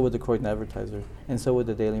 And so would the Croydon Advertiser, and so would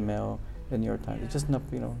the Daily Mail, the New York Times. It's just not,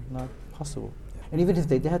 you know, not possible. And even if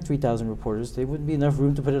they had 3,000 reporters, there wouldn't be enough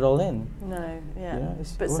room to put it all in. No, yeah. You know,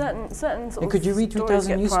 but certain sort and of could you read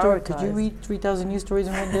 3,000 news stories? Could you read 3,000 news stories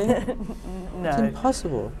in one day? No. It's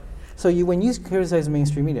impossible. So when you criticize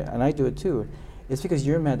mainstream media, and I do it too, it's because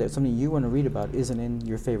you're mad that something you want to read about isn't in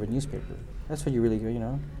your favorite newspaper. That's what you really, you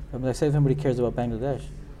know. I mean, like, say if somebody cares about Bangladesh,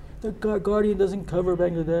 the Guardian doesn't cover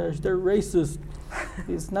Bangladesh, they're racist.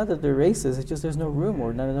 It's not that they're racist, it's just there's no room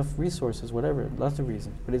or not enough resources, whatever, lots of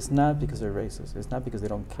reasons. But it's not because they're racist, it's not because they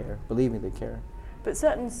don't care. Believe me, they care. But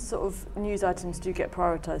certain sort of news items do get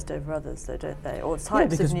prioritised over others, though, don't they? Or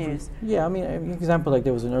types of news. Yeah, I mean, an example, like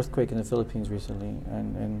there was an earthquake in the Philippines recently,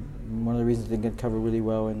 and one of the reasons it didn't get covered really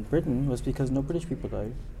well in Britain was because no British people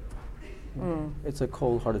died. It's a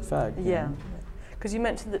cold-hearted fact. Yeah. Because you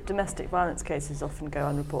mentioned that domestic violence cases often go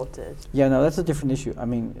unreported. Yeah, no, that's a different issue. I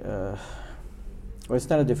mean, well, it's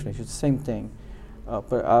not a different issue, it's the same thing.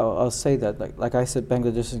 But I'll say that, like I said,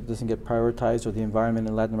 Bangladesh doesn't get prioritized, or the environment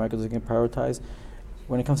in Latin America doesn't get prioritized.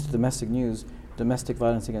 When it comes to domestic news, domestic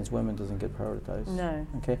violence against women doesn't get prioritized. No.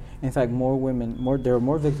 Okay. In fact, there are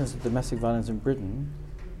more victims of domestic violence in Britain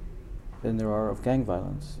than there are of gang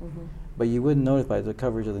violence. But you wouldn't know it by the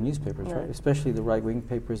coverage of the newspapers, right? Especially the right-wing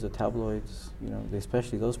papers, the tabloids, you know,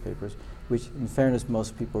 especially those papers, which, in fairness,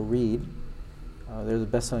 most people read. They're the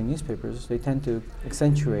best-selling newspapers. They tend to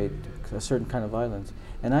accentuate a certain kind of violence,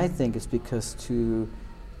 and I think it's because to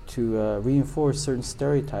reinforce certain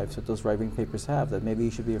stereotypes that those right-wing papers have, that maybe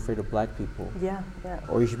you should be afraid of black people,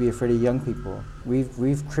 or you should be afraid of young people. We've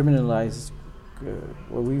criminalized,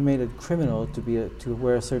 or we've made it criminal to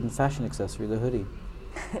wear a certain fashion accessory, the hoodie.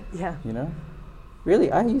 Yeah. You know, really,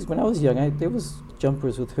 when I was young, there was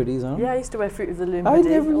jumpers with hoodies on. Yeah, I used to wear Fruit of the Loom. I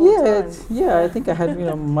think I had, you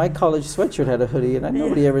know, my college sweatshirt had a hoodie, and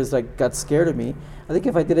nobody ever got scared of me. I think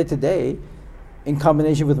if I did it today, in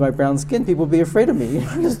combination with my brown skin, people would be afraid of me.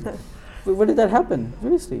 When did that happen?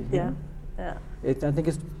 Seriously. Yeah, I think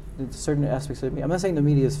it's certain aspects of me. I'm not saying the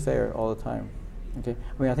media is fair all the time. Okay,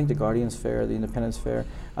 I mean, I think the Guardian's fair, the Independent's fair.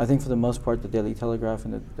 I think for the most part, the Daily Telegraph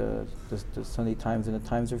and the Sunday Times and the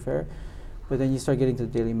Times are fair. But then you start getting to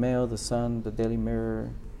the Daily Mail, the Sun, the Daily Mirror.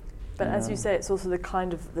 But as you say, it's also the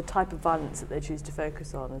type of violence that they choose to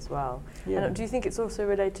focus on as well. Yeah. And do you think it's also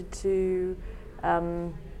related to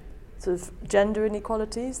sort of gender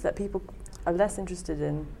inequalities that people are less interested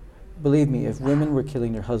in? Believe me, if women were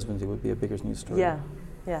killing their husbands, it would be a bigger news story. Yeah,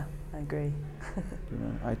 I agree. You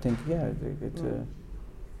know, I think, you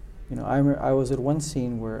know, I was at one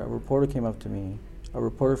scene where a reporter came up to me, a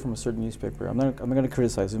reporter from a certain newspaper. I'm not going to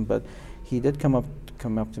criticize him, but he did come up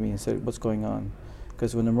to me and said, "What's going on?"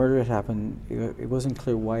 Because when the murder had happened, it wasn't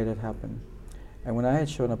clear why it had happened. And when I had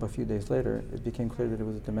shown up a few days later, it became clear that it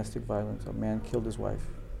was a domestic violence. A man killed his wife.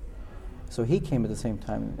 So he came at the same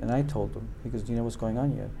time, and I told him. He goes, "Do you know what's going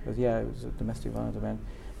on yet?" He goes, "Yeah, it was a domestic violence event."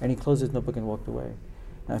 And he closed his notebook and walked away.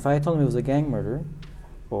 Now, if I had told him it was a gang murder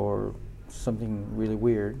or something really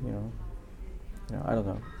weird, I don't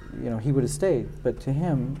know, he would have stayed. But to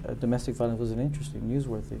him, domestic violence wasn't interesting,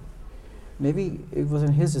 newsworthy. Maybe it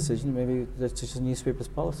wasn't his decision. Maybe that's just a newspaper's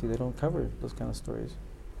policy. They don't cover those kind of stories.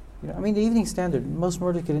 I mean, the Evening Standard, most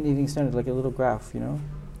murders get in the Evening Standard like a little graph,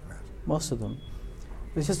 most of them.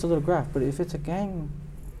 It's just a little graph. But if it's a gang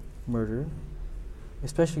murder,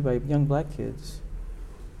 especially by young black kids,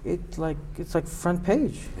 it's like front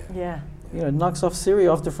page. Yeah. It knocks off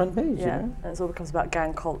Syria off the front page. Yeah, and it all becomes about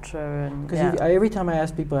gang culture and. Because every time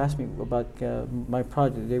people ask me about my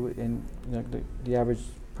project, they would, and the average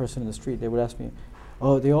person in the street, they would ask me,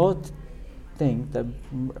 "Oh, they all think that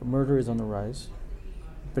murder is on the rise,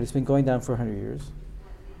 but it's been going down for 100 years,"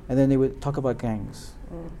 and then they would talk about gangs.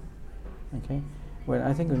 Okay, when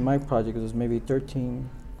I think in my project it was maybe 13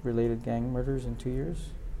 related gang murders in 2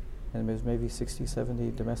 years, and it was maybe 60,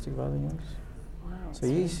 70 domestic violence ones. Wow. So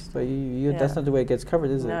that's not the way it gets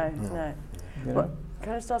covered, is it? No. Well,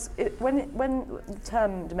 can I just ask, when the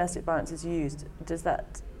term domestic violence is used, does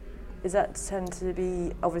that tend to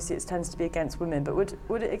be, obviously it tends to be against women, but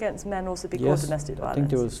would it against men also be called domestic violence? I think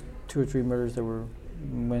there was 2 or 3 murders that were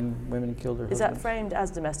when women killed their husbands. Is that framed as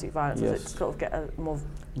domestic violence? Yes. Or does it sort of get a more...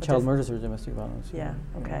 Child murders are domestic violence. Yeah,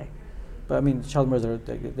 okay. But I mean, child murders,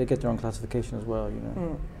 they get their own classification as well,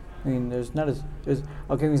 I mean, there's not as...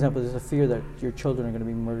 I'll give you an example. There's a fear that your children are going to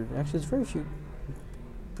be murdered. Actually, there's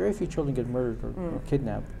very few children get murdered or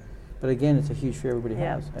kidnapped. But again, it's a huge fear everybody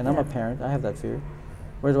has. And I'm a parent. I have that fear.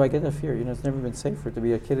 Where do I get that fear? It's never been safer to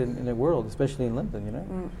be a kid in the world, especially in London,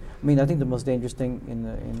 I mean, I think the most dangerous thing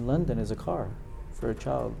in London is a car for a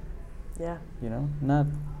child. Yeah. Not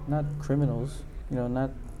criminals,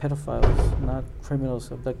 not pedophiles, not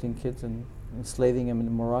criminals abducting kids and enslaving them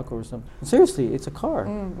in Morocco or something. Seriously, it's a car.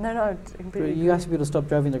 No, completely. You ask people to stop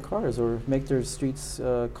driving their cars or make their streets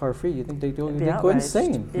car-free. You think they go outraged.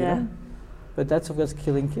 insane? Yeah. But that's what's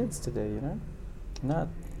killing kids today. Not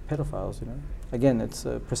pedophiles. Again, it's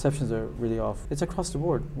perceptions are really off. It's across the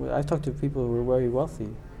board. I've talked to people who are very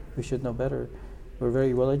wealthy, who should know better, who are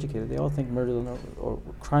very well educated. They all think murder or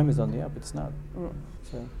crime is on the up. It's not.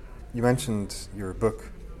 So. You mentioned your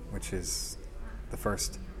book, which is the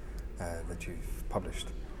first that you've published.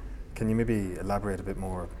 Can you maybe elaborate a bit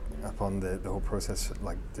more upon the whole process?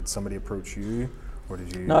 Like, did somebody approach you, or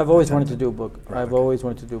did you? No, I've always wanted to do a book. Right, I've always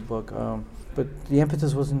wanted to do a book, but the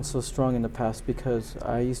impetus wasn't so strong in the past because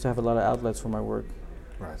I used to have a lot of outlets for my work.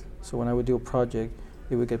 Right. So when I would do a project,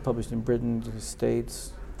 it would get published in Britain, the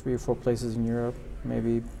States, 3 or 4 places in Europe,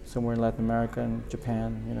 maybe somewhere in Latin America and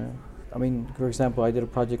Japan. I mean, for example, I did a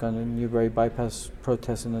project on the Newbury bypass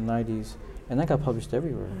protests in the 90s. And that got published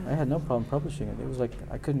everywhere. I had no problem publishing it. It was like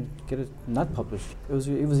I couldn't get it not published. It was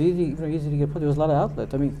easy to get published. There was a lot of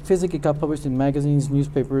outlets. I mean, physically it got published in magazines,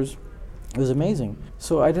 newspapers. It was amazing.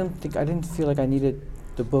 So I didn't feel like I needed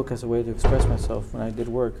the book as a way to express myself when I did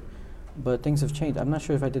work. But things have changed. I'm not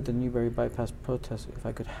sure if I did the Newbury bypass protest, if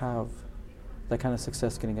I could have that kind of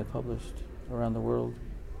success getting it published around the world.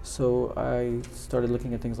 So I started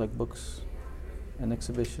looking at things like books and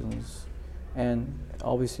exhibitions, and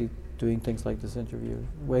obviously doing things like this interview,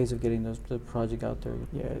 ways of getting the project out there.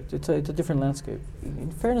 Yeah, it's a different landscape. In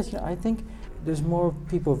fairness, I think there's more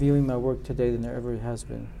people viewing my work today than there ever has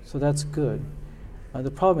been. So that's good. The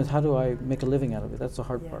problem is, how do I make a living out of it? That's the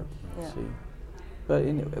hard part. See.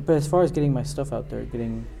 But as far as getting my stuff out there,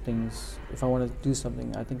 getting things, if I want to do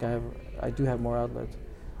something, I think I do have more outlets.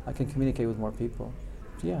 I can communicate with more people.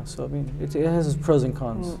 Yeah, so I mean, it has its pros and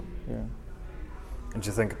cons. Yeah. And do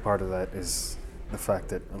you think part of that is the fact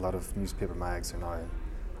that a lot of newspaper mags are now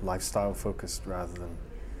lifestyle focused rather than,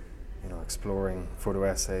 exploring photo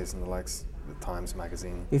essays and the likes, the Times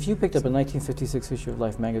magazine? If you picked up a 1956 issue of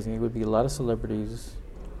Life magazine, it would be a lot of celebrities,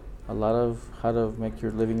 a lot of how to make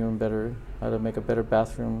your living room better, how to make a better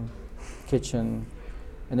bathroom, kitchen,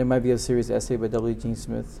 and there might be a serious essay by W. Gene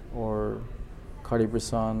Smith or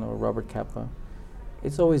Cartier-Bresson or Robert Capa.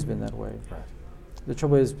 It's always been that way. Right. The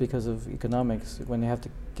trouble is, because of economics, when they have to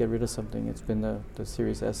get rid of something, it's been the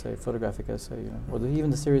serious essay, photographic essay, or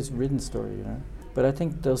even the serious written story, But I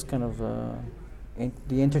think those kind of,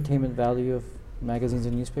 the entertainment value of magazines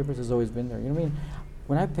and newspapers has always been there. You know what I mean?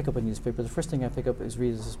 When I pick up a newspaper, the first thing I pick up is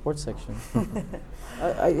read is the sports section.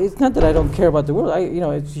 It's not that I don't care about the world.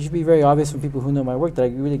 It should be very obvious from people who know my work that I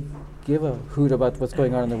really give a hoot about what's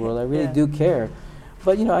going on in the world. I really do care.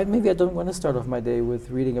 But maybe I don't want to start off my day with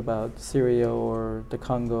reading about Syria or the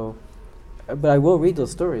Congo. but I will read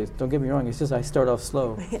those stories. Don't get me wrong. It's just I start off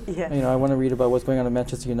slow. Yeah. You know, I want to read about what's going on in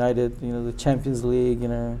Manchester United. You know, the Champions League. You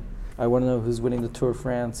know, I want to know who's winning the Tour of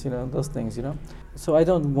France. You know, those things. You know, so I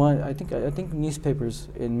don't want. I think newspapers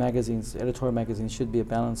and magazines, editorial magazines, should be a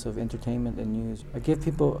balance of entertainment and news. I give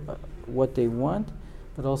people what they want,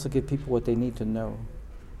 but also give people what they need to know.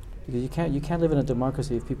 Because you can't live in a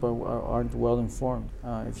democracy if people aren't well informed.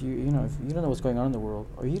 If you don't know what's going on in the world,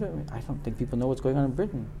 or I don't think people know what's going on in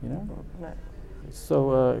Britain. You know. No.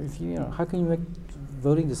 So how can you make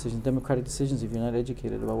voting decisions, democratic decisions, if you're not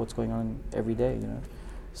educated about what's going on every day? You know.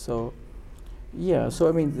 So, yeah. So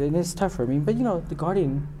I mean, and it's tougher. I mean, but you know, The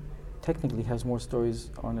Guardian technically has more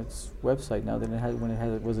stories on its website now than it had when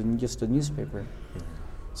it was just a newspaper.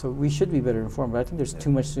 So we should be better informed, but I think there's too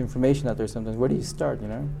much information out there sometimes. Where do you start, you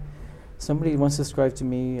know? Somebody once described to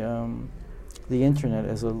me the internet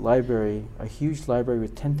as a library, a huge library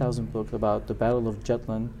with 10,000 books about the Battle of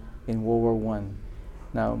Jutland in World War I.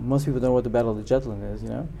 Now, most people don't know what the Battle of Jutland is, you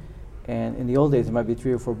know? And in the old days, there might be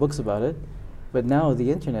 3 or 4 books about it, but now the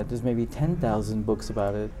internet, there's maybe 10,000 books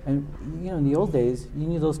about it. And, you know, in the old days, you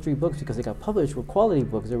knew those 3 books because they got published were quality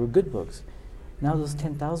books, they were good books. Now those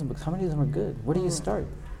 10,000 books, how many of them are good? Where do you start?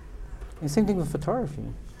 And same thing with photography.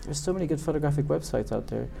 There's so many good photographic websites out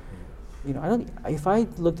there. You know, if I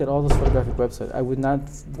looked at all those photographic websites, I would not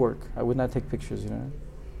work. I would not take pictures, you know.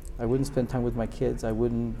 I wouldn't spend time with my kids. I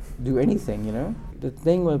wouldn't do anything, you know. The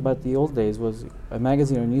thing about the old days was a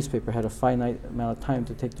magazine or a newspaper had a finite amount of time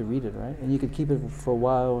to take to read it, right? And you could keep it for a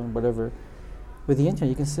while and whatever. With the internet,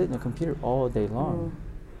 you can sit in a computer all day long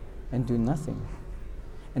and do nothing.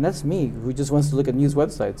 And that's me, who just wants to look at news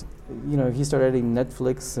websites. You know, if you start adding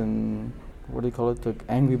Netflix and what do you call it, the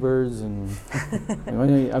Angry Birds, and you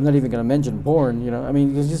know, I'm not even going to mention Bourne. You know, I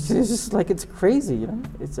mean, it's just like it's crazy. You know,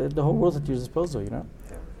 it's the whole world's at your disposal. You know,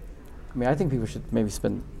 Yeah. I mean, I think people should maybe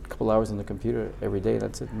spend a couple hours on the computer every day.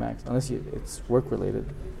 That's it, max. Unless it's work related.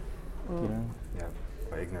 You know, Yeah.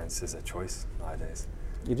 But ignorance is a choice nowadays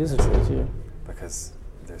it is a choice. Yeah. because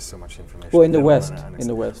there's so much information. Well, in the available West, and in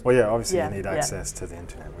the West. Well, yeah, obviously Yeah, you need yeah. access to the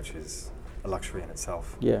internet, which is a luxury in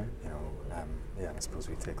itself. Yeah. You know, yeah, and I suppose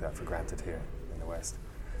we take that for granted here in the West.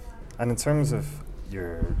 And in terms of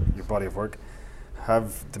your body of work,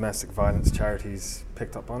 have domestic violence charities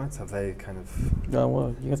picked up on it? Have they kind of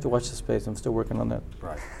Well, you have to watch the space. I'm still working on that.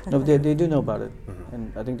 right? No, they do know about it, Mhm.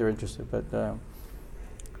 and I think they're interested. But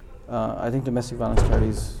I think domestic violence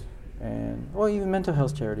charities or even mental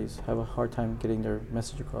health charities have a hard time getting their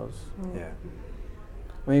message across. Yeah.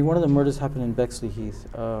 I mean, one of the murders happened in Bexley Heath.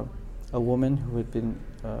 A woman who had been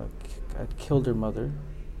had killed her mother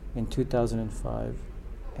in 2005,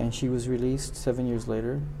 and she was released 7 years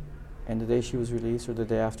later. And the day she was released, or the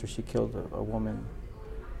day after, she killed a woman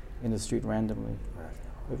in the street randomly. Right.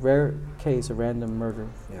 A rare case, a random murder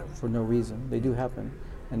Yeah. for no reason. They do happen,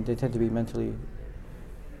 and they tend to be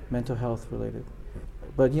mental health related.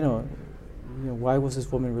 But you know, why was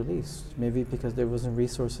this woman released? Maybe because there wasn't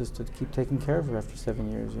resources to keep taking care of her after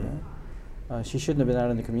 7 years. You know, she shouldn't have been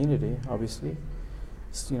out in the community, obviously.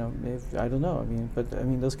 You know, I don't know. But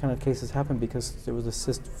those kind of cases happen because there was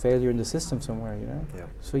a failure in the system somewhere. You know. Yeah.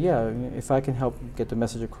 So yeah, if I can help get the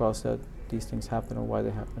message across that these things happen or why they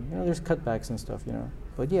happen, you know, there's cutbacks and stuff. You know.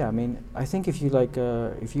 But yeah, I think if you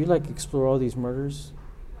explore all these murders,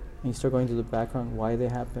 and you start going to the background, why they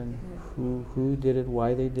happen, who did it,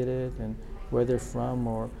 why they did it, and where they're from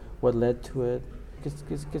or what led to it,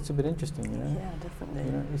 gets a bit interesting. You know. Yeah, definitely.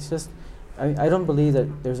 You know, it's just. I don't believe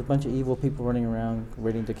that there's a bunch of evil people running around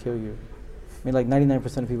waiting to kill you. I mean, like 99%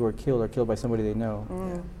 of people who are killed by somebody they know.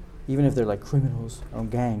 Even if they're like criminals or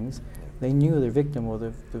gangs, they knew their victim or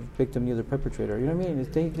the victim knew the perpetrator. You know what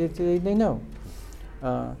I mean? They know.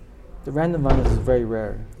 The random violence is very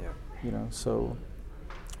rare. Yeah. You know, so.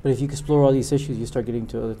 But if you explore all these issues, you start getting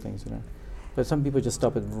to other things, you know. But some people just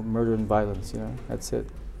stop at murder and violence, you know. That's it.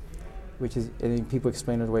 Which is, and then people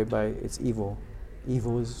explain it away by it's evil.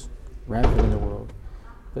 Evil is rampant in the world,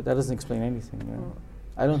 but that doesn't explain anything. You know?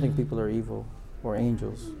 I don't think people are evil or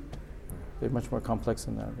angels. They're much more complex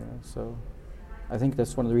than that. You know? So, I think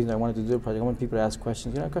that's one of the reasons I wanted to do the project. I want people to ask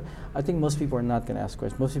questions. You know, I think most people are not going to ask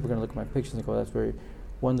questions. Most people are going to look at my pictures and go, "That's very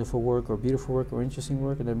wonderful work, or beautiful work, or interesting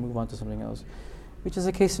work," and then move on to something else. Which is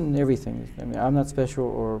the case in everything. I mean, I'm not special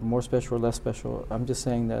or more special or less special. I'm just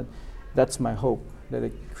saying that that's my hope, that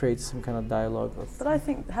it creates some kind of dialogue. But I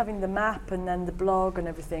think having the map and then the blog and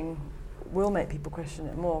everything will make people question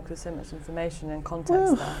it more because there's so much information and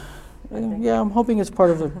context there. I think. Yeah, I'm hoping it's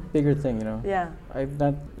part of a bigger thing, you know. Yeah.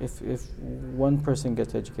 If one person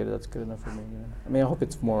gets educated, that's good enough for me. You know? I mean, I hope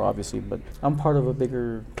it's more, obviously, but I'm part of a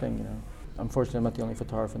bigger thing, you know. Unfortunately, I'm not the only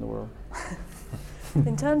photographer in the world.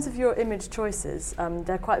 In terms of your image choices,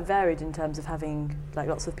 they're quite varied in terms of having like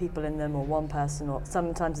lots of people in them or one person, or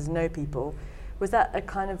sometimes there's no people. Was that a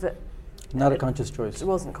kind of Not a conscious choice. It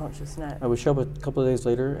wasn't conscious, no. I would show up a couple of days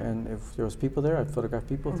later, and if there was people there, I'd photograph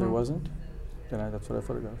people. If there Mhm. wasn't, then that's what I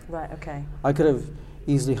photographed. Right, okay. I could have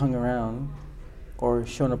easily hung around or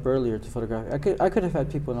shown up earlier to photograph. I could have had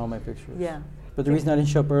people in all my pictures. Yeah. But the reason I didn't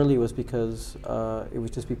show up early was because it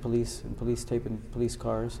would just be police and police tape and police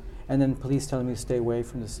cars, and then police telling me to stay away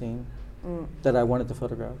from the scene that I wanted to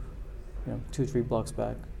photograph, 2 or 3 blocks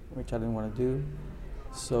back, which I didn't want to do.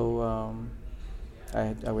 So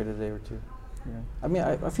I waited a day or two. I mean,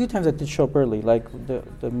 a few times I did show up early, like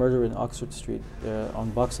the murder in Oxford Street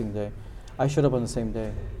on Boxing Day. I showed up on the same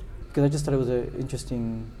day because I just thought it was an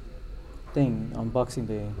interesting thing on Boxing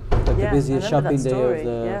Day, like the busiest shopping day of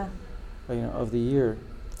the of the year.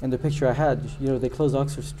 And the picture I had, they closed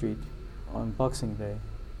Oxford Street on Boxing Day,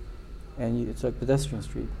 and it's a pedestrian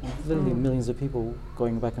street. Literally millions of people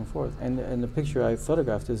going back and forth. And the picture I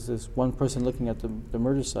photographed is this one person looking at the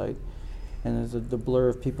murder site, and there's the blur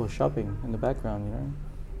of people shopping in the background,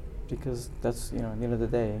 because that's, at the end of the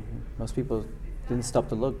day, most people didn't stop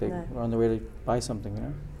to look. They were on their way to buy something,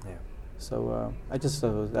 Yeah. So I just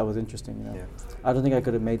thought that was interesting, Yeah. I don't think I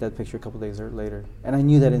could have made that picture a couple of days later. And I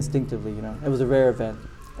knew that instinctively, It was a rare event.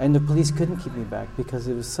 And the police couldn't keep me back because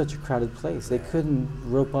it was such a crowded place. They couldn't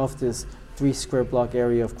rope off this 3 square block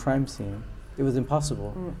area of crime scene. It was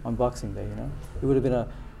impossible on Boxing Day, It would have been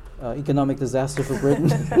an economic disaster for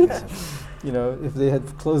Britain, if they had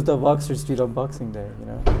closed up Oxford Street on Boxing Day,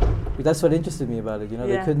 But that's what interested me about it,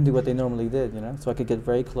 They couldn't do what they normally did, So I could get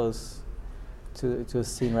very close to a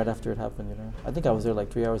scene right after it happened, I think I was there like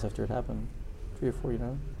 3 hours after it happened, 3 or 4,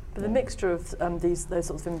 But the mixture of those sorts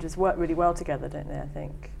of images work really well together, don't they, I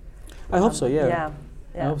think? I hope so, yeah.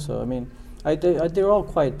 Yeah. I hope so. I mean, they're all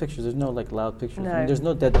quiet pictures. There's no like loud pictures. No. I mean, there's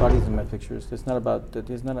no dead bodies in my pictures. It's not about that.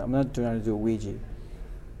 I'm not trying to do a Ouija.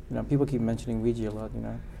 People keep mentioning Ouija a lot.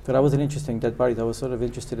 But I wasn't interested in dead bodies. I was sort of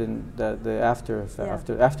interested in the after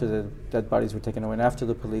the dead bodies were taken away and after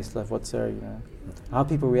the police left. What's there? How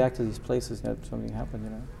people react to these places. That something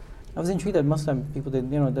happened. I was intrigued that most of the time people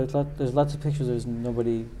did. There's lots of pictures. There's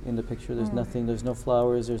nobody in the picture. There's nothing. There's no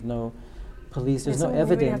flowers. There's no police. There's no evidence.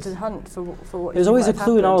 You really have to hunt for what. There's always a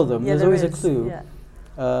clue in all of them. Yeah, there's always a clue. Yeah.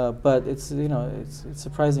 But it's it's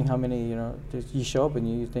surprising how many you show up and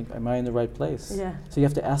you think, am I in the right place? Yeah. So you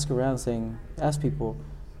have to ask around, ask people,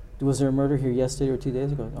 was there a murder here yesterday or 2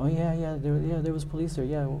 days ago? Oh there was police there.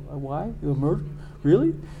 Yeah, why? A murder?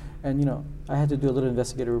 Really? And I had to do a little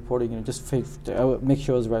investigative reporting, just to make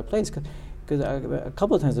sure it was the right place. Because a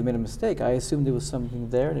couple of times I made a mistake. I assumed there was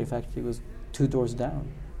something there, and in fact it was 2 doors down.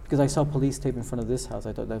 Because I saw police tape in front of this house,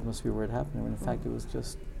 I thought that must be where it happened. When in fact it was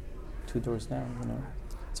just 2 doors down.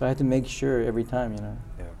 So I had to make sure every time. Yeah.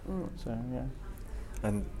 So yeah.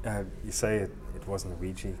 And you say it wasn't a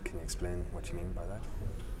Ouija. Can you explain what you mean by that?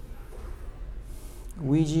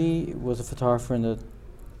 Ouija was a photographer in the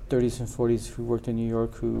 30s and 40s who worked in New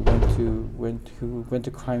York, who went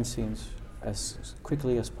to crime scenes as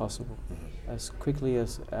quickly as possible, as quickly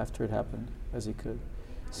as after it happened as he could.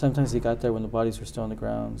 Sometimes he got there when the bodies were still on the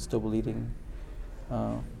ground, still bleeding,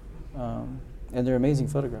 and they're amazing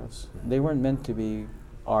photographs. They weren't meant to be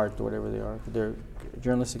art or whatever they are, but they're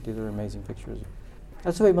journalistically they're amazing pictures.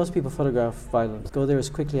 That's the way most people photograph violence. Go there as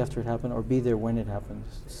quickly after it happened, or be there when it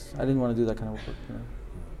happens. I didn't want to do that kind of work.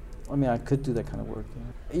 I mean, I could do that kind of work.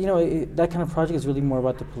 That kind of project is really more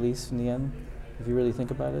about the police in the end, if you really think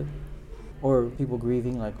about it, or people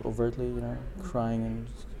grieving like overtly, crying and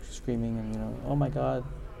screaming and oh my God,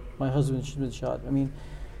 my husband's been shot. I mean,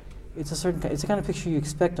 it's a kind of picture you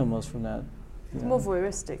expect almost from that. It's more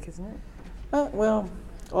voyeuristic, isn't it? Well,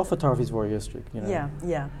 all photography is voyeuristic. Yeah,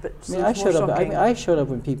 but I mean, I showed up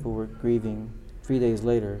when people were grieving 3 days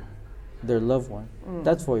later, their loved one.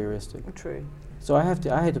 That's voyeuristic. True. So I had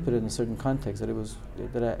to put it in a certain context that it was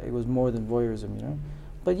more than voyeurism,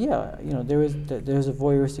 But yeah, there's a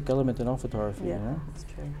voyeuristic element in all photography, Yeah, that's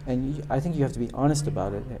true. And I think you have to be honest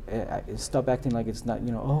about it. Stop acting like it's not,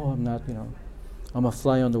 oh, I'm not, I'm a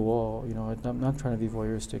fly on the wall, I'm not trying to be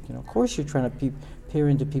voyeuristic, Of course you're trying to peer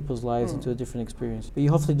into people's lives, into a different experience, but you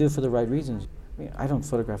hopefully do it for the right reasons. I mean, I don't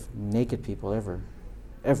photograph naked people ever.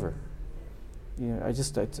 First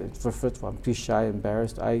of all, I'm too shy,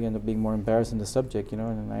 embarrassed. I end up being more embarrassed than the subject, and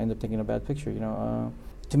I end up taking a bad picture,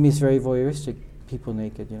 To me, it's very voyeuristic, people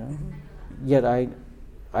naked, Yet I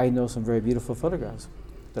know some very beautiful photographs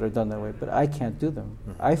that are done that way, but I can't do them.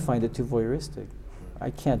 I find it too voyeuristic. I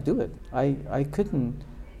can't do it. I couldn't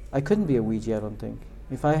be a Ouija, I don't think.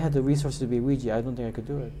 If I had the resources to be a Ouija, I don't think I could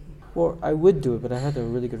do it. Or I would do it, but I had a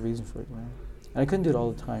really good reason for it, And I couldn't do it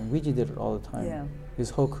all the time. Luigi did it all the time. Yeah. His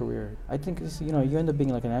whole career. I think it's, you know, you end up being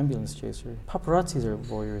like an ambulance chaser. Paparazzis are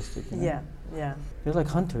voyeuristic. You know? Yeah, yeah. They're like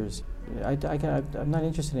hunters. I'm not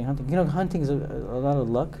interested in hunting. You know, hunting is a lot of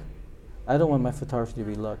luck. I don't want my photography to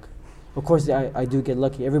be luck. Of course, I do get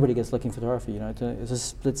lucky. Everybody gets lucky in photography. You know, it's a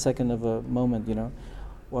split second of a moment. You know,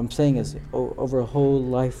 what I'm saying is, over a whole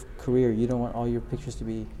life career, you don't want all your pictures to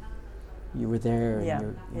be, you were there. Yeah,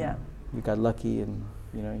 and you yeah. know, you got lucky, and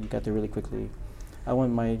you know, you got there really quickly. I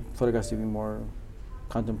want my photographs to be more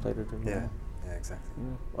contemplative. You Yeah, know? yeah, exactly. You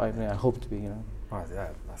know? I mean, I hope to be. You know. Oh, yeah,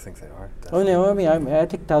 I think they are. Oh Definitely. no! I mean, I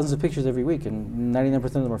take thousands of pictures every week, and 99%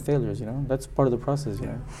 of them are failures. You know, that's part of the process. You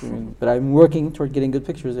know, I mean, but I'm working toward getting good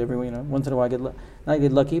pictures every week. You know, once in a while I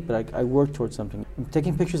get lucky, but I work towards something.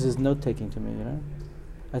 Taking pictures is note taking to me. You know,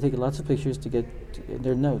 I take lots of pictures to get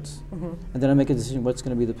their notes, Mm-hmm. and then I make a decision what's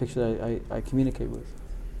going to be the picture that I communicate with.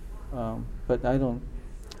 But I don't.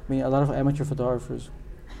 I mean, a lot of amateur photographers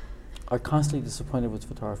are constantly disappointed with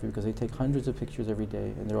photography because they take hundreds of pictures every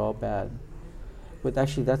day, and they're all bad. But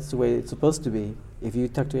actually, that's the way it's supposed to be. If you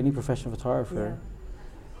talk to any professional photographer,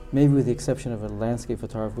 maybe with the exception of a landscape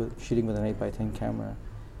photographer shooting with an 8x10 camera,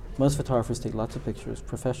 most photographers take lots of pictures.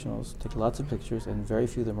 Professionals take lots of pictures, and very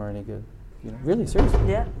few of them are any good. You know, really, seriously.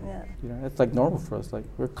 Yeah, yeah. You know, it's like normal for us. Like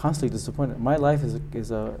we're constantly disappointed. My life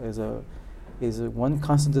is a one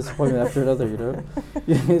constant disappointment after another.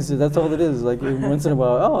 You know, so that's all it is. Like once in a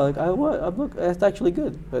while, oh, like look, that's actually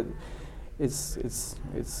good, but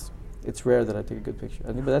it's rare that I take a good picture.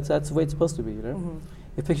 I mean, but that's the way it's supposed to be, you know. Mm-hmm.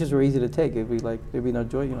 If pictures were easy to take, it'd be like there'd be no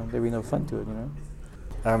joy, you know. There'd be no fun to it, you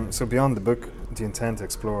know. So beyond the book, do you intend to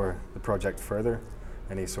explore the project further?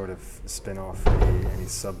 Any sort of spin-off, any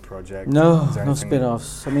sub-project? No, Is there no anything-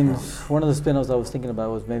 spin-offs. I mean, No. one of the spin-offs I was thinking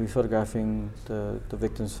about was maybe photographing the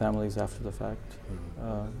victims' families after the fact,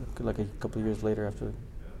 Mhm. like a couple of years later after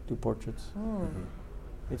do portraits. Mm. Mhm.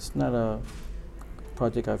 It's not a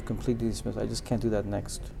project I've completely dismissed. I just can't do that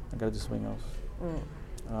next. I gotta do something else.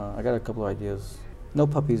 Mm. I got a couple of ideas. No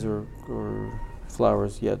puppies or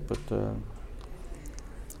flowers yet, but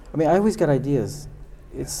I mean, I always got ideas.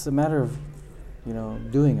 It's a matter of, you know,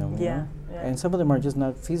 doing them. You Yeah, know? yeah. And some of them are just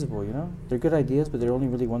not feasible. You know, they're good ideas, but they're only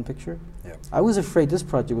really one picture. Yeah. I was afraid this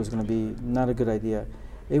project was going to be not a good idea.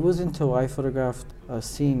 It was until I photographed a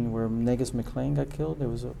scene where Negus McLean got killed. There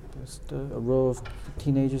was just a row of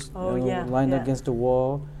teenagers Oh, yeah, lined yeah. against a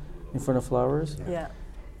wall in front of flowers. Yeah.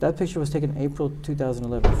 That picture was taken April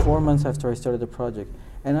 2011, 4 months after I started the project.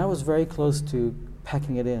 And I was very close to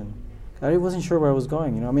packing it in. I wasn't sure where I was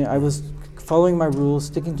going, you know. I mean, I was following my rules,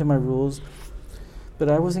 sticking to my rules, but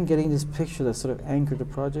I wasn't getting this picture that sort of anchored the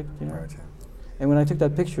project, you know. Right, yeah. And when I took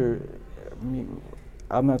that picture, I mean,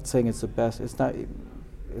 I'm not saying it's the best. It's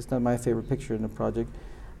not my favorite picture in the project,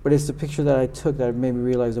 but it's the picture that I took that made me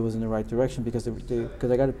realize I was in the right direction because I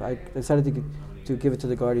decided to give it to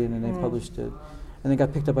the Guardian and they published it, and it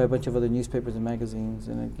got picked up by a bunch of other newspapers and magazines,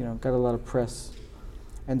 and it, you know, got a lot of press.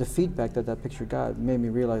 And the feedback that picture got made me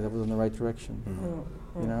realize I was in the right direction.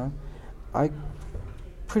 Mhm. You know, I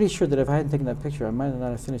pretty sure that if I hadn't taken that picture, I might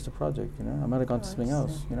not have finished the project. You know, I might have gone to something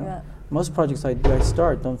else. You know, Yeah. most projects I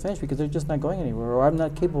start don't finish because they're just not going anywhere, or I'm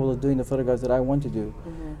not capable of doing the photographs that I want to do.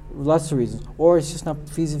 Mm-hmm. Lots of reasons, or it's just not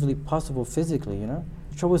feasibly possible physically. You know,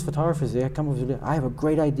 the trouble with photographers, they come up with, I have a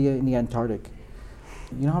great idea in the Antarctic.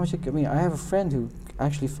 You know how much? I mean, I have a friend who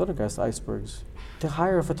actually photographs icebergs. To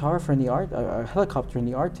hire a photographer in the a helicopter in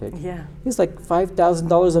the Arctic, Yeah. it's like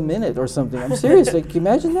 $5,000 a minute or something. I'm serious. Like, can you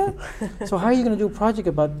imagine that? So how are you going to do a project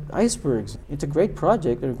about icebergs? It's a great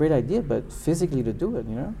project and a great idea, but physically to do it,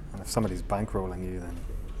 you know? And if somebody's bankrolling you, then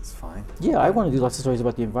it's fine. Yeah, I want to do lots of stories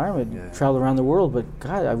about the environment, Yeah. travel around the world, but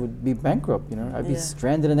God, I would be bankrupt, you know? I'd be Yeah.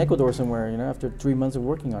 stranded in Ecuador somewhere, you know, after 3 months of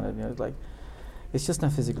working on it. You know, it's like, it's just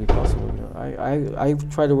not physically possible, you know? I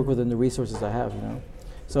try to work within the resources I have, you know?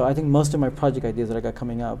 So I think most of my project ideas that I got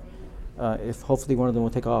coming up, if hopefully one of them will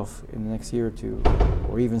take off in the next year or two,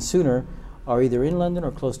 or even sooner, are either in London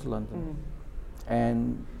or close to London.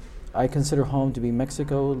 And I consider home to be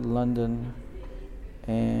Mexico, London,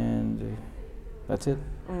 and that's it.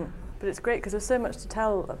 But it's great because there's so much to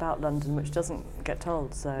tell about London which doesn't get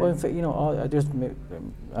told. So. Well, in fact, you know,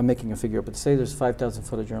 I'm making a figure, but say there's 5,000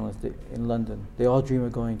 photojournalists in London. They all dream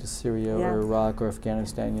of going to Syria Yeah. or Iraq or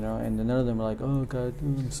Afghanistan, you know, and none of them are like, oh God,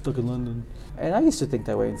 I'm stuck in London. And I used to think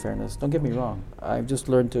that way, in fairness. Don't get me wrong. I've just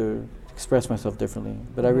learned to express myself differently.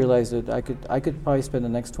 But I realized that I could probably spend the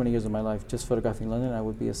next 20 years of my life just photographing London. I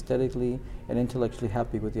would be aesthetically and intellectually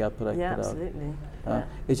happy with the output I Yeah, put out. absolutely.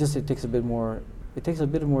 It takes a bit more. It takes a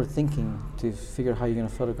bit more thinking to figure out how you're going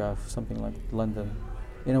to photograph something like London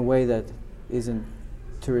in a way that isn't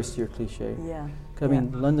touristy or cliche. Yeah. I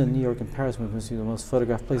mean, London, New York, and Paris must be the most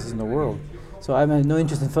photographed places in the world. So I have no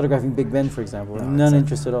interest in photographing Big Ben, for example. No, None exactly.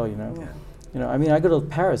 interest at all, you know. Yeah. You know, I mean, I go to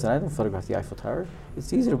Paris and I don't photograph the Eiffel Tower.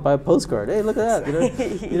 It's easy to buy a postcard. Hey, look at that. You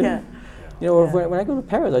know, Yeah. you know, or Yeah. when I go to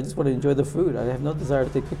Paris, I just want to enjoy the food. I have no desire to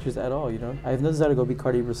take pictures at all. You know, I have no desire to go be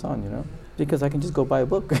Cartier-Bresson. You know, because I can just go buy a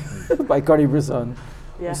book by Cartier-Bresson.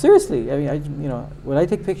 Yeah. Seriously, I mean, you know, when I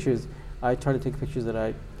take pictures, I try to take pictures that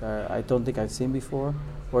I don't think I've seen before,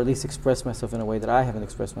 or at least express myself in a way that I haven't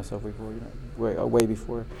expressed myself before. You know, way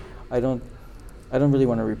before. I don't really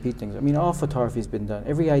want to repeat things. I mean, all photography's been done.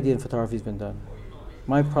 Every idea in photography's been done.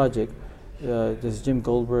 My project, there's Jim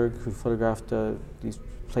Goldberg who photographed these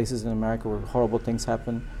places in America where horrible things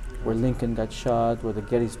happened, where Lincoln got shot, where the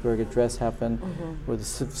Gettysburg Address happened, where the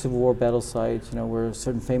Civil War battle sites, you know, where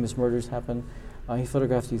certain famous murders happened. He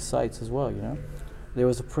photographed these sites as well, you know. There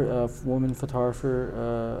was a woman photographer,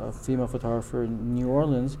 a female photographer in New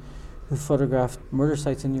Orleans who photographed murder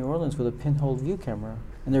sites in New Orleans with a pinhole view camera.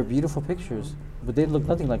 And they're beautiful pictures, but they look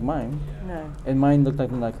nothing like mine. No. And mine looked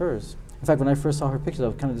nothing like hers. In fact, when I first saw her pictures, I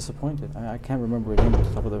was kind of disappointed. I can't remember her name off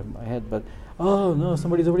the top of my head, but oh no,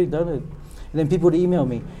 somebody's already done it. And then people would email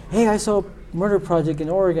me, hey, I saw a murder project in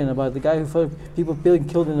Oregon about the guy who people being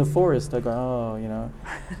killed in the forest. I go, oh, you know.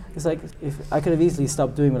 It's like, if I could have easily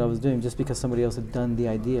stopped doing what I was doing just because somebody else had done the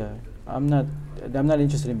idea. I'm not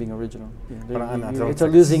interested in being original. You know, But I don't it's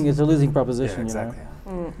a think losing proposition, yeah, exactly.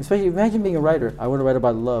 you know. Especially, imagine being a writer. I want to write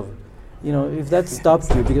about love. You know, if that stops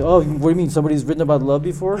you, because, oh, what do you mean, somebody's written about love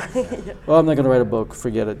before? Oh, I'm not going to write a book,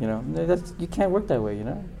 forget it, you know. You can't work that way, you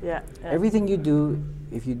know. Yeah. Everything you do,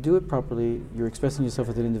 if you do it properly, you're expressing yourself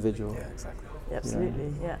as an individual. Yeah, exactly. Yeah,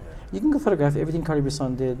 absolutely. Yeah. You can go photograph everything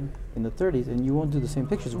Cartier-Bresson did in the 30s, and you won't do the same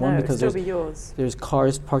pictures. No, One, it'll because still be yours. there's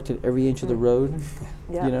cars parked at every inch of the road.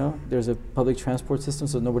 Yeah. You know, there's a public transport system,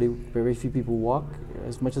 so very few people walk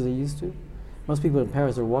as much as they used to. Most people in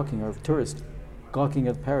Paris are walking, or tourists, gawking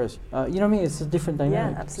at Paris. You know what I mean? It's a different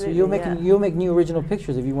dynamic. absolutely, So you'll make new original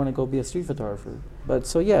pictures if you want to go be a street photographer. But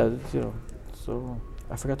so yeah, you know, so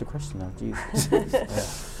I forgot the question now. Jeez.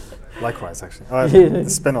 Yeah. Likewise, actually. Yeah. The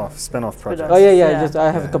spin-off project. Oh yeah. Yeah.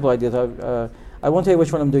 I have a Yeah. couple ideas. I won't tell you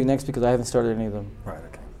which one I'm doing next because I haven't started any of them. Right.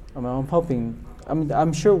 Okay. I'm hoping.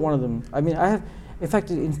 I'm sure one of them. I mean, I have. In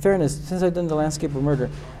fact, in fairness, since I've done the landscape of murder,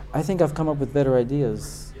 I think I've come up with better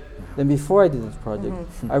ideas than before I did this project.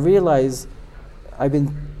 I realize I've been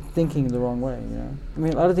thinking the wrong way. You know, I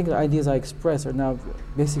mean, a lot of ideas I express are now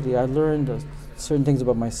basically I learned certain things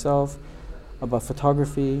about myself, about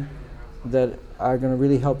photography, that are going to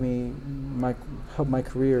really help my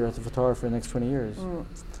career as a photographer in the next 20 years.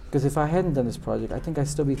 Because if I hadn't done this project, I think I'd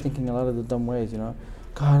still be thinking a lot of the dumb ways. You know,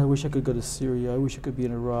 God, I wish I could go to Syria. I wish I could be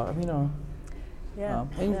in Iraq. I mean, you know. Yeah.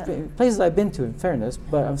 And places I've been to, in fairness,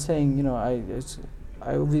 but I'm saying, you know,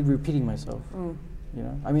 I will be repeating myself. You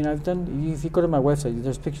know, I mean, I've done. If you go to my website,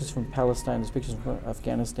 there's pictures from Palestine, there's pictures from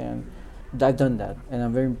Afghanistan. I've done that, and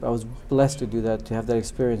I was blessed to do that, to have that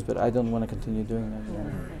experience. But I don't want to continue doing that. You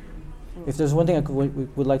know? If there's one thing I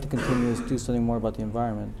would like to continue is do something more about the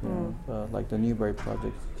environment. You know, like the Newberry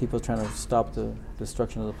project, people trying to stop the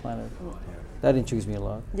destruction of the planet. That intrigues me a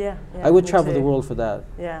lot. Yeah. I would me travel the too. world for that.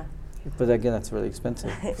 Yeah. But again, that's really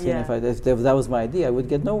expensive. Seeing Yeah. if that was my idea, I would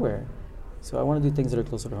get nowhere. So I want to do things that are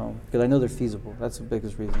closer to home because I know they're feasible. That's the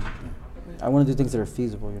biggest reason. I want to do things that are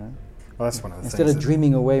feasible, you know. Well, that's one of the Instead things. of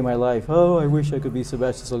dreaming away my life, oh, I wish I could be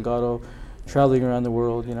Sebastian Salgado, traveling around the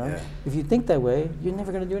world, you know. Yeah. If you think that way, you're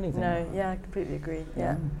never going to do anything. No. Yeah. I completely agree.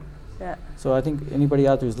 Yeah. Yeah. So I think anybody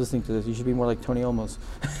out there who's listening to this, you should be more like Tony Olmos.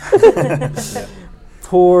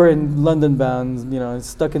 Poor and London bound, you know,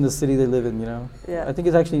 stuck in the city they live in, you know. Yeah. I think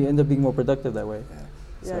it's actually end up being more productive that way.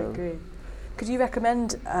 Yeah, I agree. Could you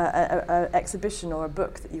recommend an exhibition or a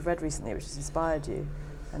book that you've read recently which has inspired you?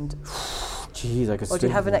 And Jeez, I could. or do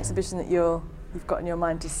you have an exhibition that you've got in your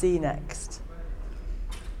mind to see next?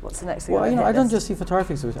 What's the next thing? Well, on you the know, hit I don't list? just see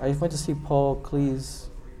photography exhibitions. I went to see Paul Klee's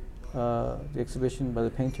the exhibition by the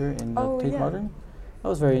painter in Tate Modern. That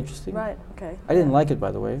was very interesting. Right. Okay. I didn't like it,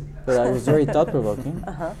 by the way, but it was very thought-provoking.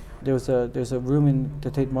 Uh-huh. There's a room in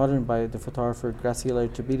the Tate Modern by the photographer Graciela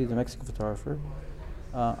Chibiti, the Mexican photographer.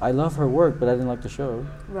 I love her work, but I didn't like the show.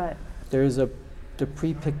 Right. There's the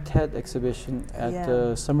Pre-Pictet exhibition at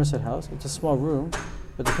the Somerset House. It's a small room,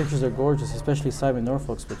 but the pictures are gorgeous, especially Simon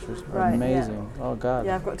Norfolk's pictures are Right, yeah. amazing. Oh God.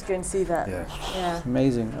 Yeah, I've got to go and see that. Yeah. Yeah.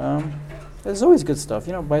 Amazing. There's always good stuff.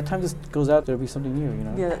 You know, by the time this goes out, there'll be something new. You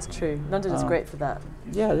know. Yeah, that's true. London is great for that.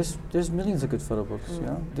 Yeah, there's millions of good photo books. You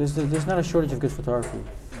know, there's not a shortage of good photography.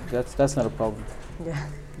 That's not a problem. Yeah.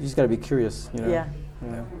 You just got to be curious. You know. Yeah.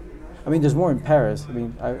 Yeah. I mean, there's more in Paris. I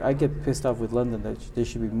mean, I get pissed off with London that there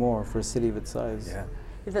should be more for a city of its size. Yeah.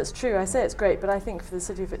 Yeah, that's true. I say it's great, but I think for the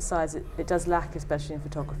city of its size, it does lack, especially in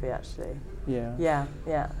photography, actually. Yeah. Yeah,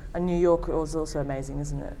 yeah. And New York is also amazing,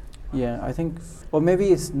 isn't it? Yeah, I think, well,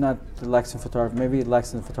 maybe it's not the lacks in photography, maybe it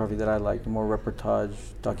lacks in the photography that I like, the more reportage,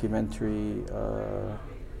 documentary,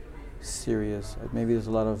 serious. Maybe there's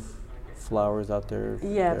a lot of flowers out there.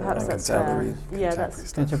 Yeah, perhaps that's fair. Yeah,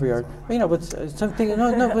 that's contemporary art. But, you know, but something,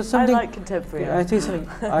 but something. I like contemporary art. I tell you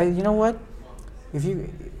something, you know what?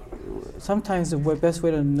 Sometimes the best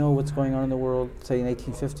way to know what's going on in the world, say in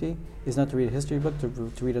 1850, is not to read a history book,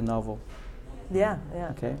 to read a novel. Yeah,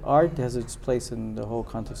 yeah. Okay, art has its place in the whole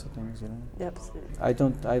context of things, you know. Yeah, absolutely. I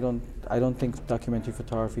don't think documentary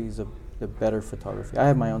photography is the better photography. I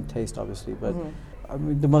have my own taste, obviously, but I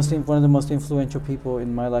mean, one of the most influential people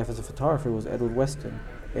in my life as a photographer was Edward Weston,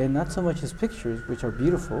 and not so much his pictures, which are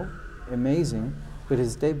beautiful, amazing, but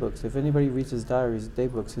his day books. If anybody reads his diaries, his day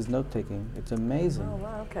books, his note taking, it's amazing. Oh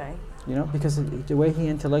wow, okay. You know, because the way he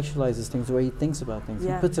intellectualizes things, the way he thinks about things,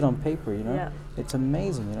 he puts it on paper. You know, it's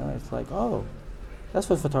amazing. You know, it's like, oh, that's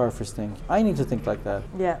what photographers think. I need to think like that.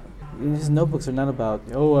 Yeah. His notebooks are not about,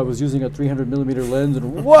 oh, I was using a 300mm lens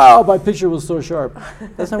and wow, my picture was so sharp.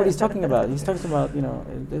 That's not what he's talking about. He's talking about, you know,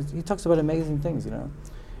 he talks about amazing things, you know,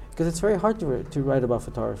 because it's very hard to write about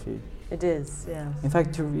photography. It is, yeah. In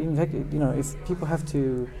fact, you know, if people have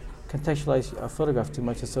to contextualize a photograph too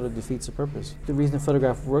much, it sort of defeats the purpose. The reason a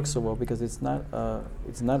photograph works so well because it's not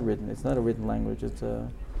written. It's not a written language. It's a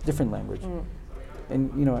different language. And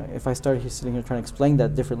you know, if I start sitting here trying to explain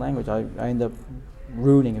that different language, I end up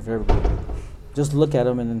ruining it for everybody. Just look at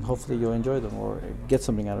them and then hopefully you'll enjoy them or get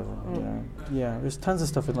something out of them. You know? Yeah, there's tons of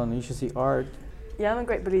stuff in London. You should see art. Yeah, I'm a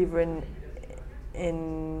great believer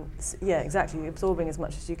in exactly absorbing as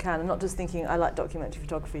much as you can and not just thinking I like documentary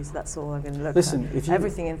photography, so that's all I'm going to look at.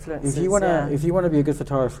 Everything influences. If you want to be a good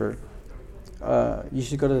photographer, you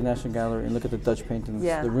should go to the National Gallery and look at the Dutch paintings.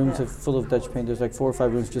 The rooms are full of Dutch paintings. There's like 4 or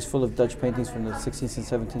 5 rooms just full of Dutch paintings from the 16th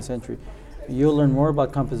and 17th century. You'll learn more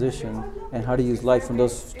about composition and how to use light from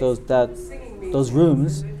those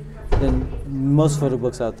rooms than most photo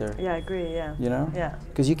books out there. Yeah, I agree. Yeah. You know? Yeah.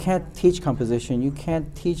 Because you can't teach composition. You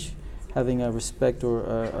can't teach having a respect or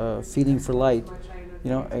a feeling for light, you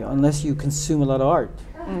know, unless you consume a lot of art.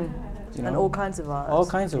 You know? And all kinds of art. All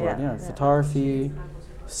kinds of art. You know, photography,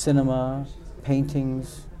 cinema,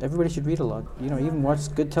 paintings. Everybody should read a lot. You know, even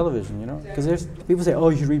watch good television. You know, because there's people say, "Oh,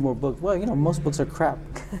 you should read more books." Well, you know, most books are crap.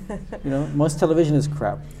 You know, most television is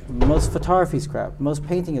crap. Most photography is crap. Most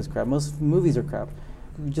painting is crap. Most movies are crap.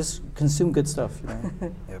 Just consume good stuff. You know.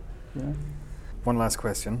 Yep. You know? One last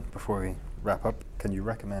question before we wrap up. Can you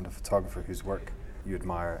recommend a photographer whose work you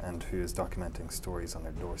admire and who is documenting stories on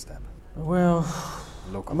their doorstep? Well,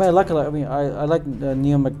 Local. I mean, I like a lot. I mean, I like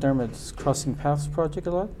Neil McDermott's Crossing Paths project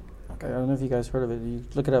a lot. Okay. I don't know if you guys heard of it. You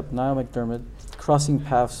look it up. Niall McDermott, Crossing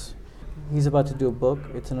Paths. He's about to do a book.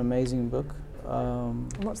 It's an amazing book.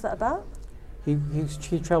 What's that about? He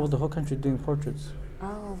traveled the whole country doing portraits.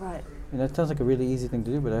 Oh, right. And that sounds like a really easy thing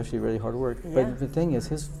to do, but actually really hard work. Yeah. But the thing is,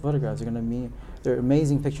 his photographs are going to be, they're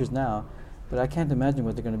amazing pictures now, but I can't imagine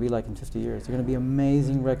what they're going to be like in 50 years. They're going to be an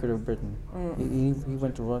amazing record of Britain. He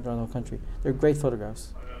went around the whole country. They're great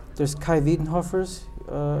photographs. There's Kai Wiedenhofer's,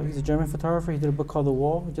 he's a German photographer. He did a book called The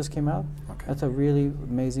Wall. It just came out. Okay. That's a really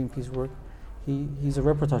amazing piece of work. He's a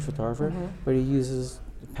reportage photographer, but he uses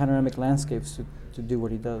panoramic landscapes to do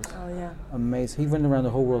what he does. Oh, yeah. Amazing. He went around the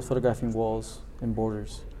whole world photographing walls and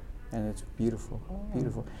borders, and it's beautiful,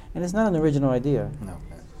 beautiful. And it's not an original idea. No.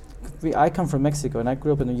 I come from Mexico, and I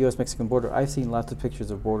grew up in the U.S.-Mexican border. I've seen lots of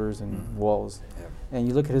pictures of borders and walls, and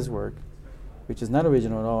you look at his work, which is not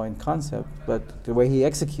original at all in concept, but the way he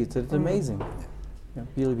executes it, it's amazing. Yeah,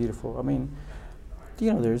 really beautiful. I mean,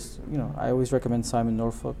 you know, I always recommend Simon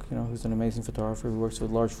Norfolk, you know, who's an amazing photographer who works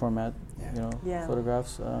with large format, you know,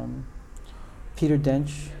 photographs. Peter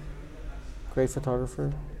Dench, great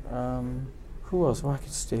photographer. Who else? Well, I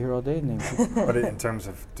could stay here all day naming people. But in terms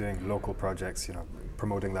of doing local projects, you know,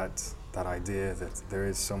 promoting that idea that there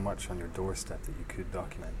is so much on your doorstep that you could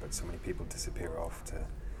document, but so many people disappear off to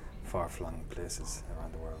far-flung places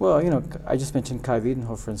around the world. Well, you know, I just mentioned Kai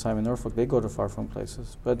Wiedenhofer and Simon Norfolk. They go to far-flung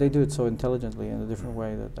places, but they do it so intelligently in a different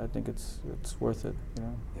way that I think it's worth it. You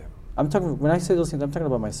know. Yeah. I'm talking when I say those things, I'm talking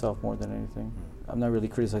about myself more than anything. I'm not really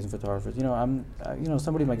criticizing photographers. You know, you know,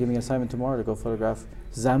 somebody might give me an assignment tomorrow to go photograph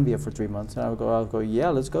Zambia for 3 months, and I'll go, yeah,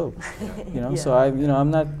 let's go. You know, so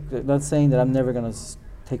I'm not saying that I'm never going to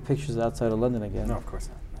take pictures outside of London again. No, of course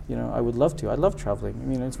not. You know, I would love to. I love traveling. I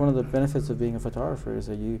mean, it's one of the benefits of being a photographer is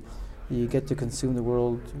that you get to consume the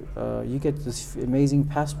world. You get this amazing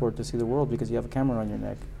passport to see the world because you have a camera on your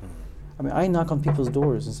neck. I mean, I knock on people's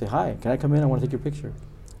doors and say, hi, can I come in? I want to take your picture.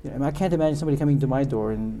 Yeah, I mean, I can't imagine somebody coming to my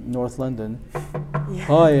door in North London. Yeah.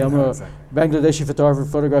 Hi, I'm No, a exactly. Bangladeshi photographer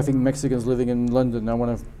photographing Mexicans living in London.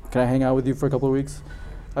 Can I hang out with you for a couple of weeks?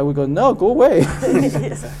 I would go, no, go away.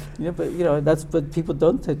 But people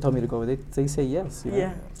don't tell me to go. They say yes. You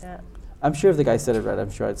know? Yeah. I'm sure if the guy said it right,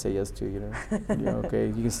 I'm sure I'd say yes too. Okay,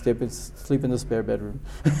 you can sleep in the spare bedroom.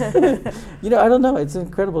 I don't know. It's an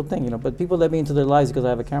incredible thing. But people let me into their lives because I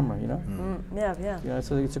have a camera. Yeah.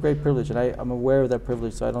 It's a great privilege, and I'm aware of that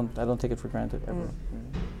privilege, so I don't take it for granted ever.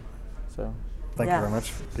 So. Thank you very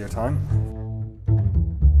much for your time.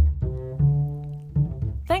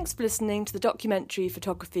 Thanks for listening to the Documentary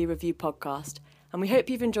Photography Review podcast, and we hope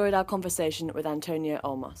you've enjoyed our conversation with Antonio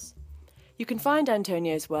Olmos. You can find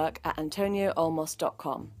Antonio's work at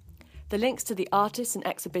antonioolmos.com. The links to the artists and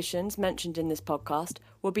exhibitions mentioned in this podcast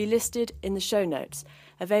will be listed in the show notes,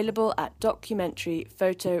 available at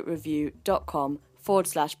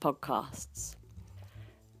documentaryphotoreview.com/podcasts.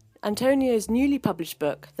 Antonio's newly published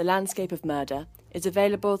book, The Landscape of Murder, is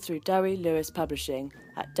available through Dowie Lewis Publishing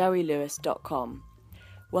at dowielewis.com.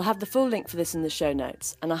 We'll have the full link for this in the show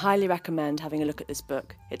notes, and I highly recommend having a look at this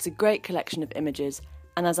book. It's a great collection of images,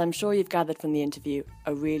 and as I'm sure you've gathered from the interview,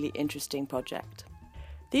 a really interesting project.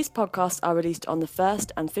 These podcasts are released on the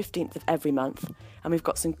 1st and 15th of every month, and we've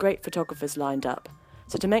got some great photographers lined up.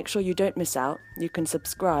 So to make sure you don't miss out, you can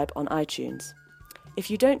subscribe on iTunes. If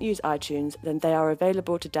you don't use iTunes, then they are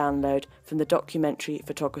available to download from the Documentary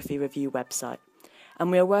Photography Review website.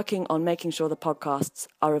 And we are working on making sure the podcasts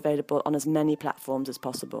are available on as many platforms as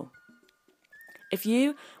possible. If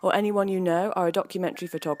you or anyone you know are a documentary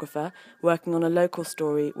photographer working on a local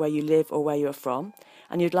story where you live or where you are from,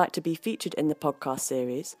 and you'd like to be featured in the podcast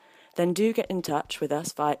series, then do get in touch with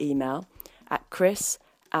us via email at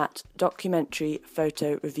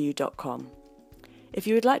chris@documentaryphotoreview.com. If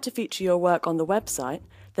you would like to feature your work on the website,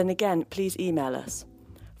 then again, please email us.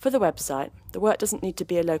 For the website, the work doesn't need to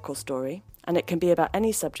be a local story, and it can be about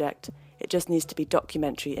any subject. It just needs to be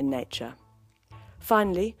documentary in nature.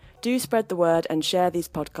 Finally, do spread the word and share these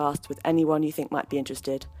podcasts with anyone you think might be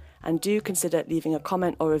interested, and do consider leaving a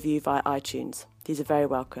comment or review via iTunes. These are very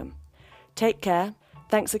welcome. Take care,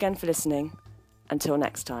 thanks again for listening, until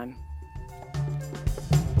next time.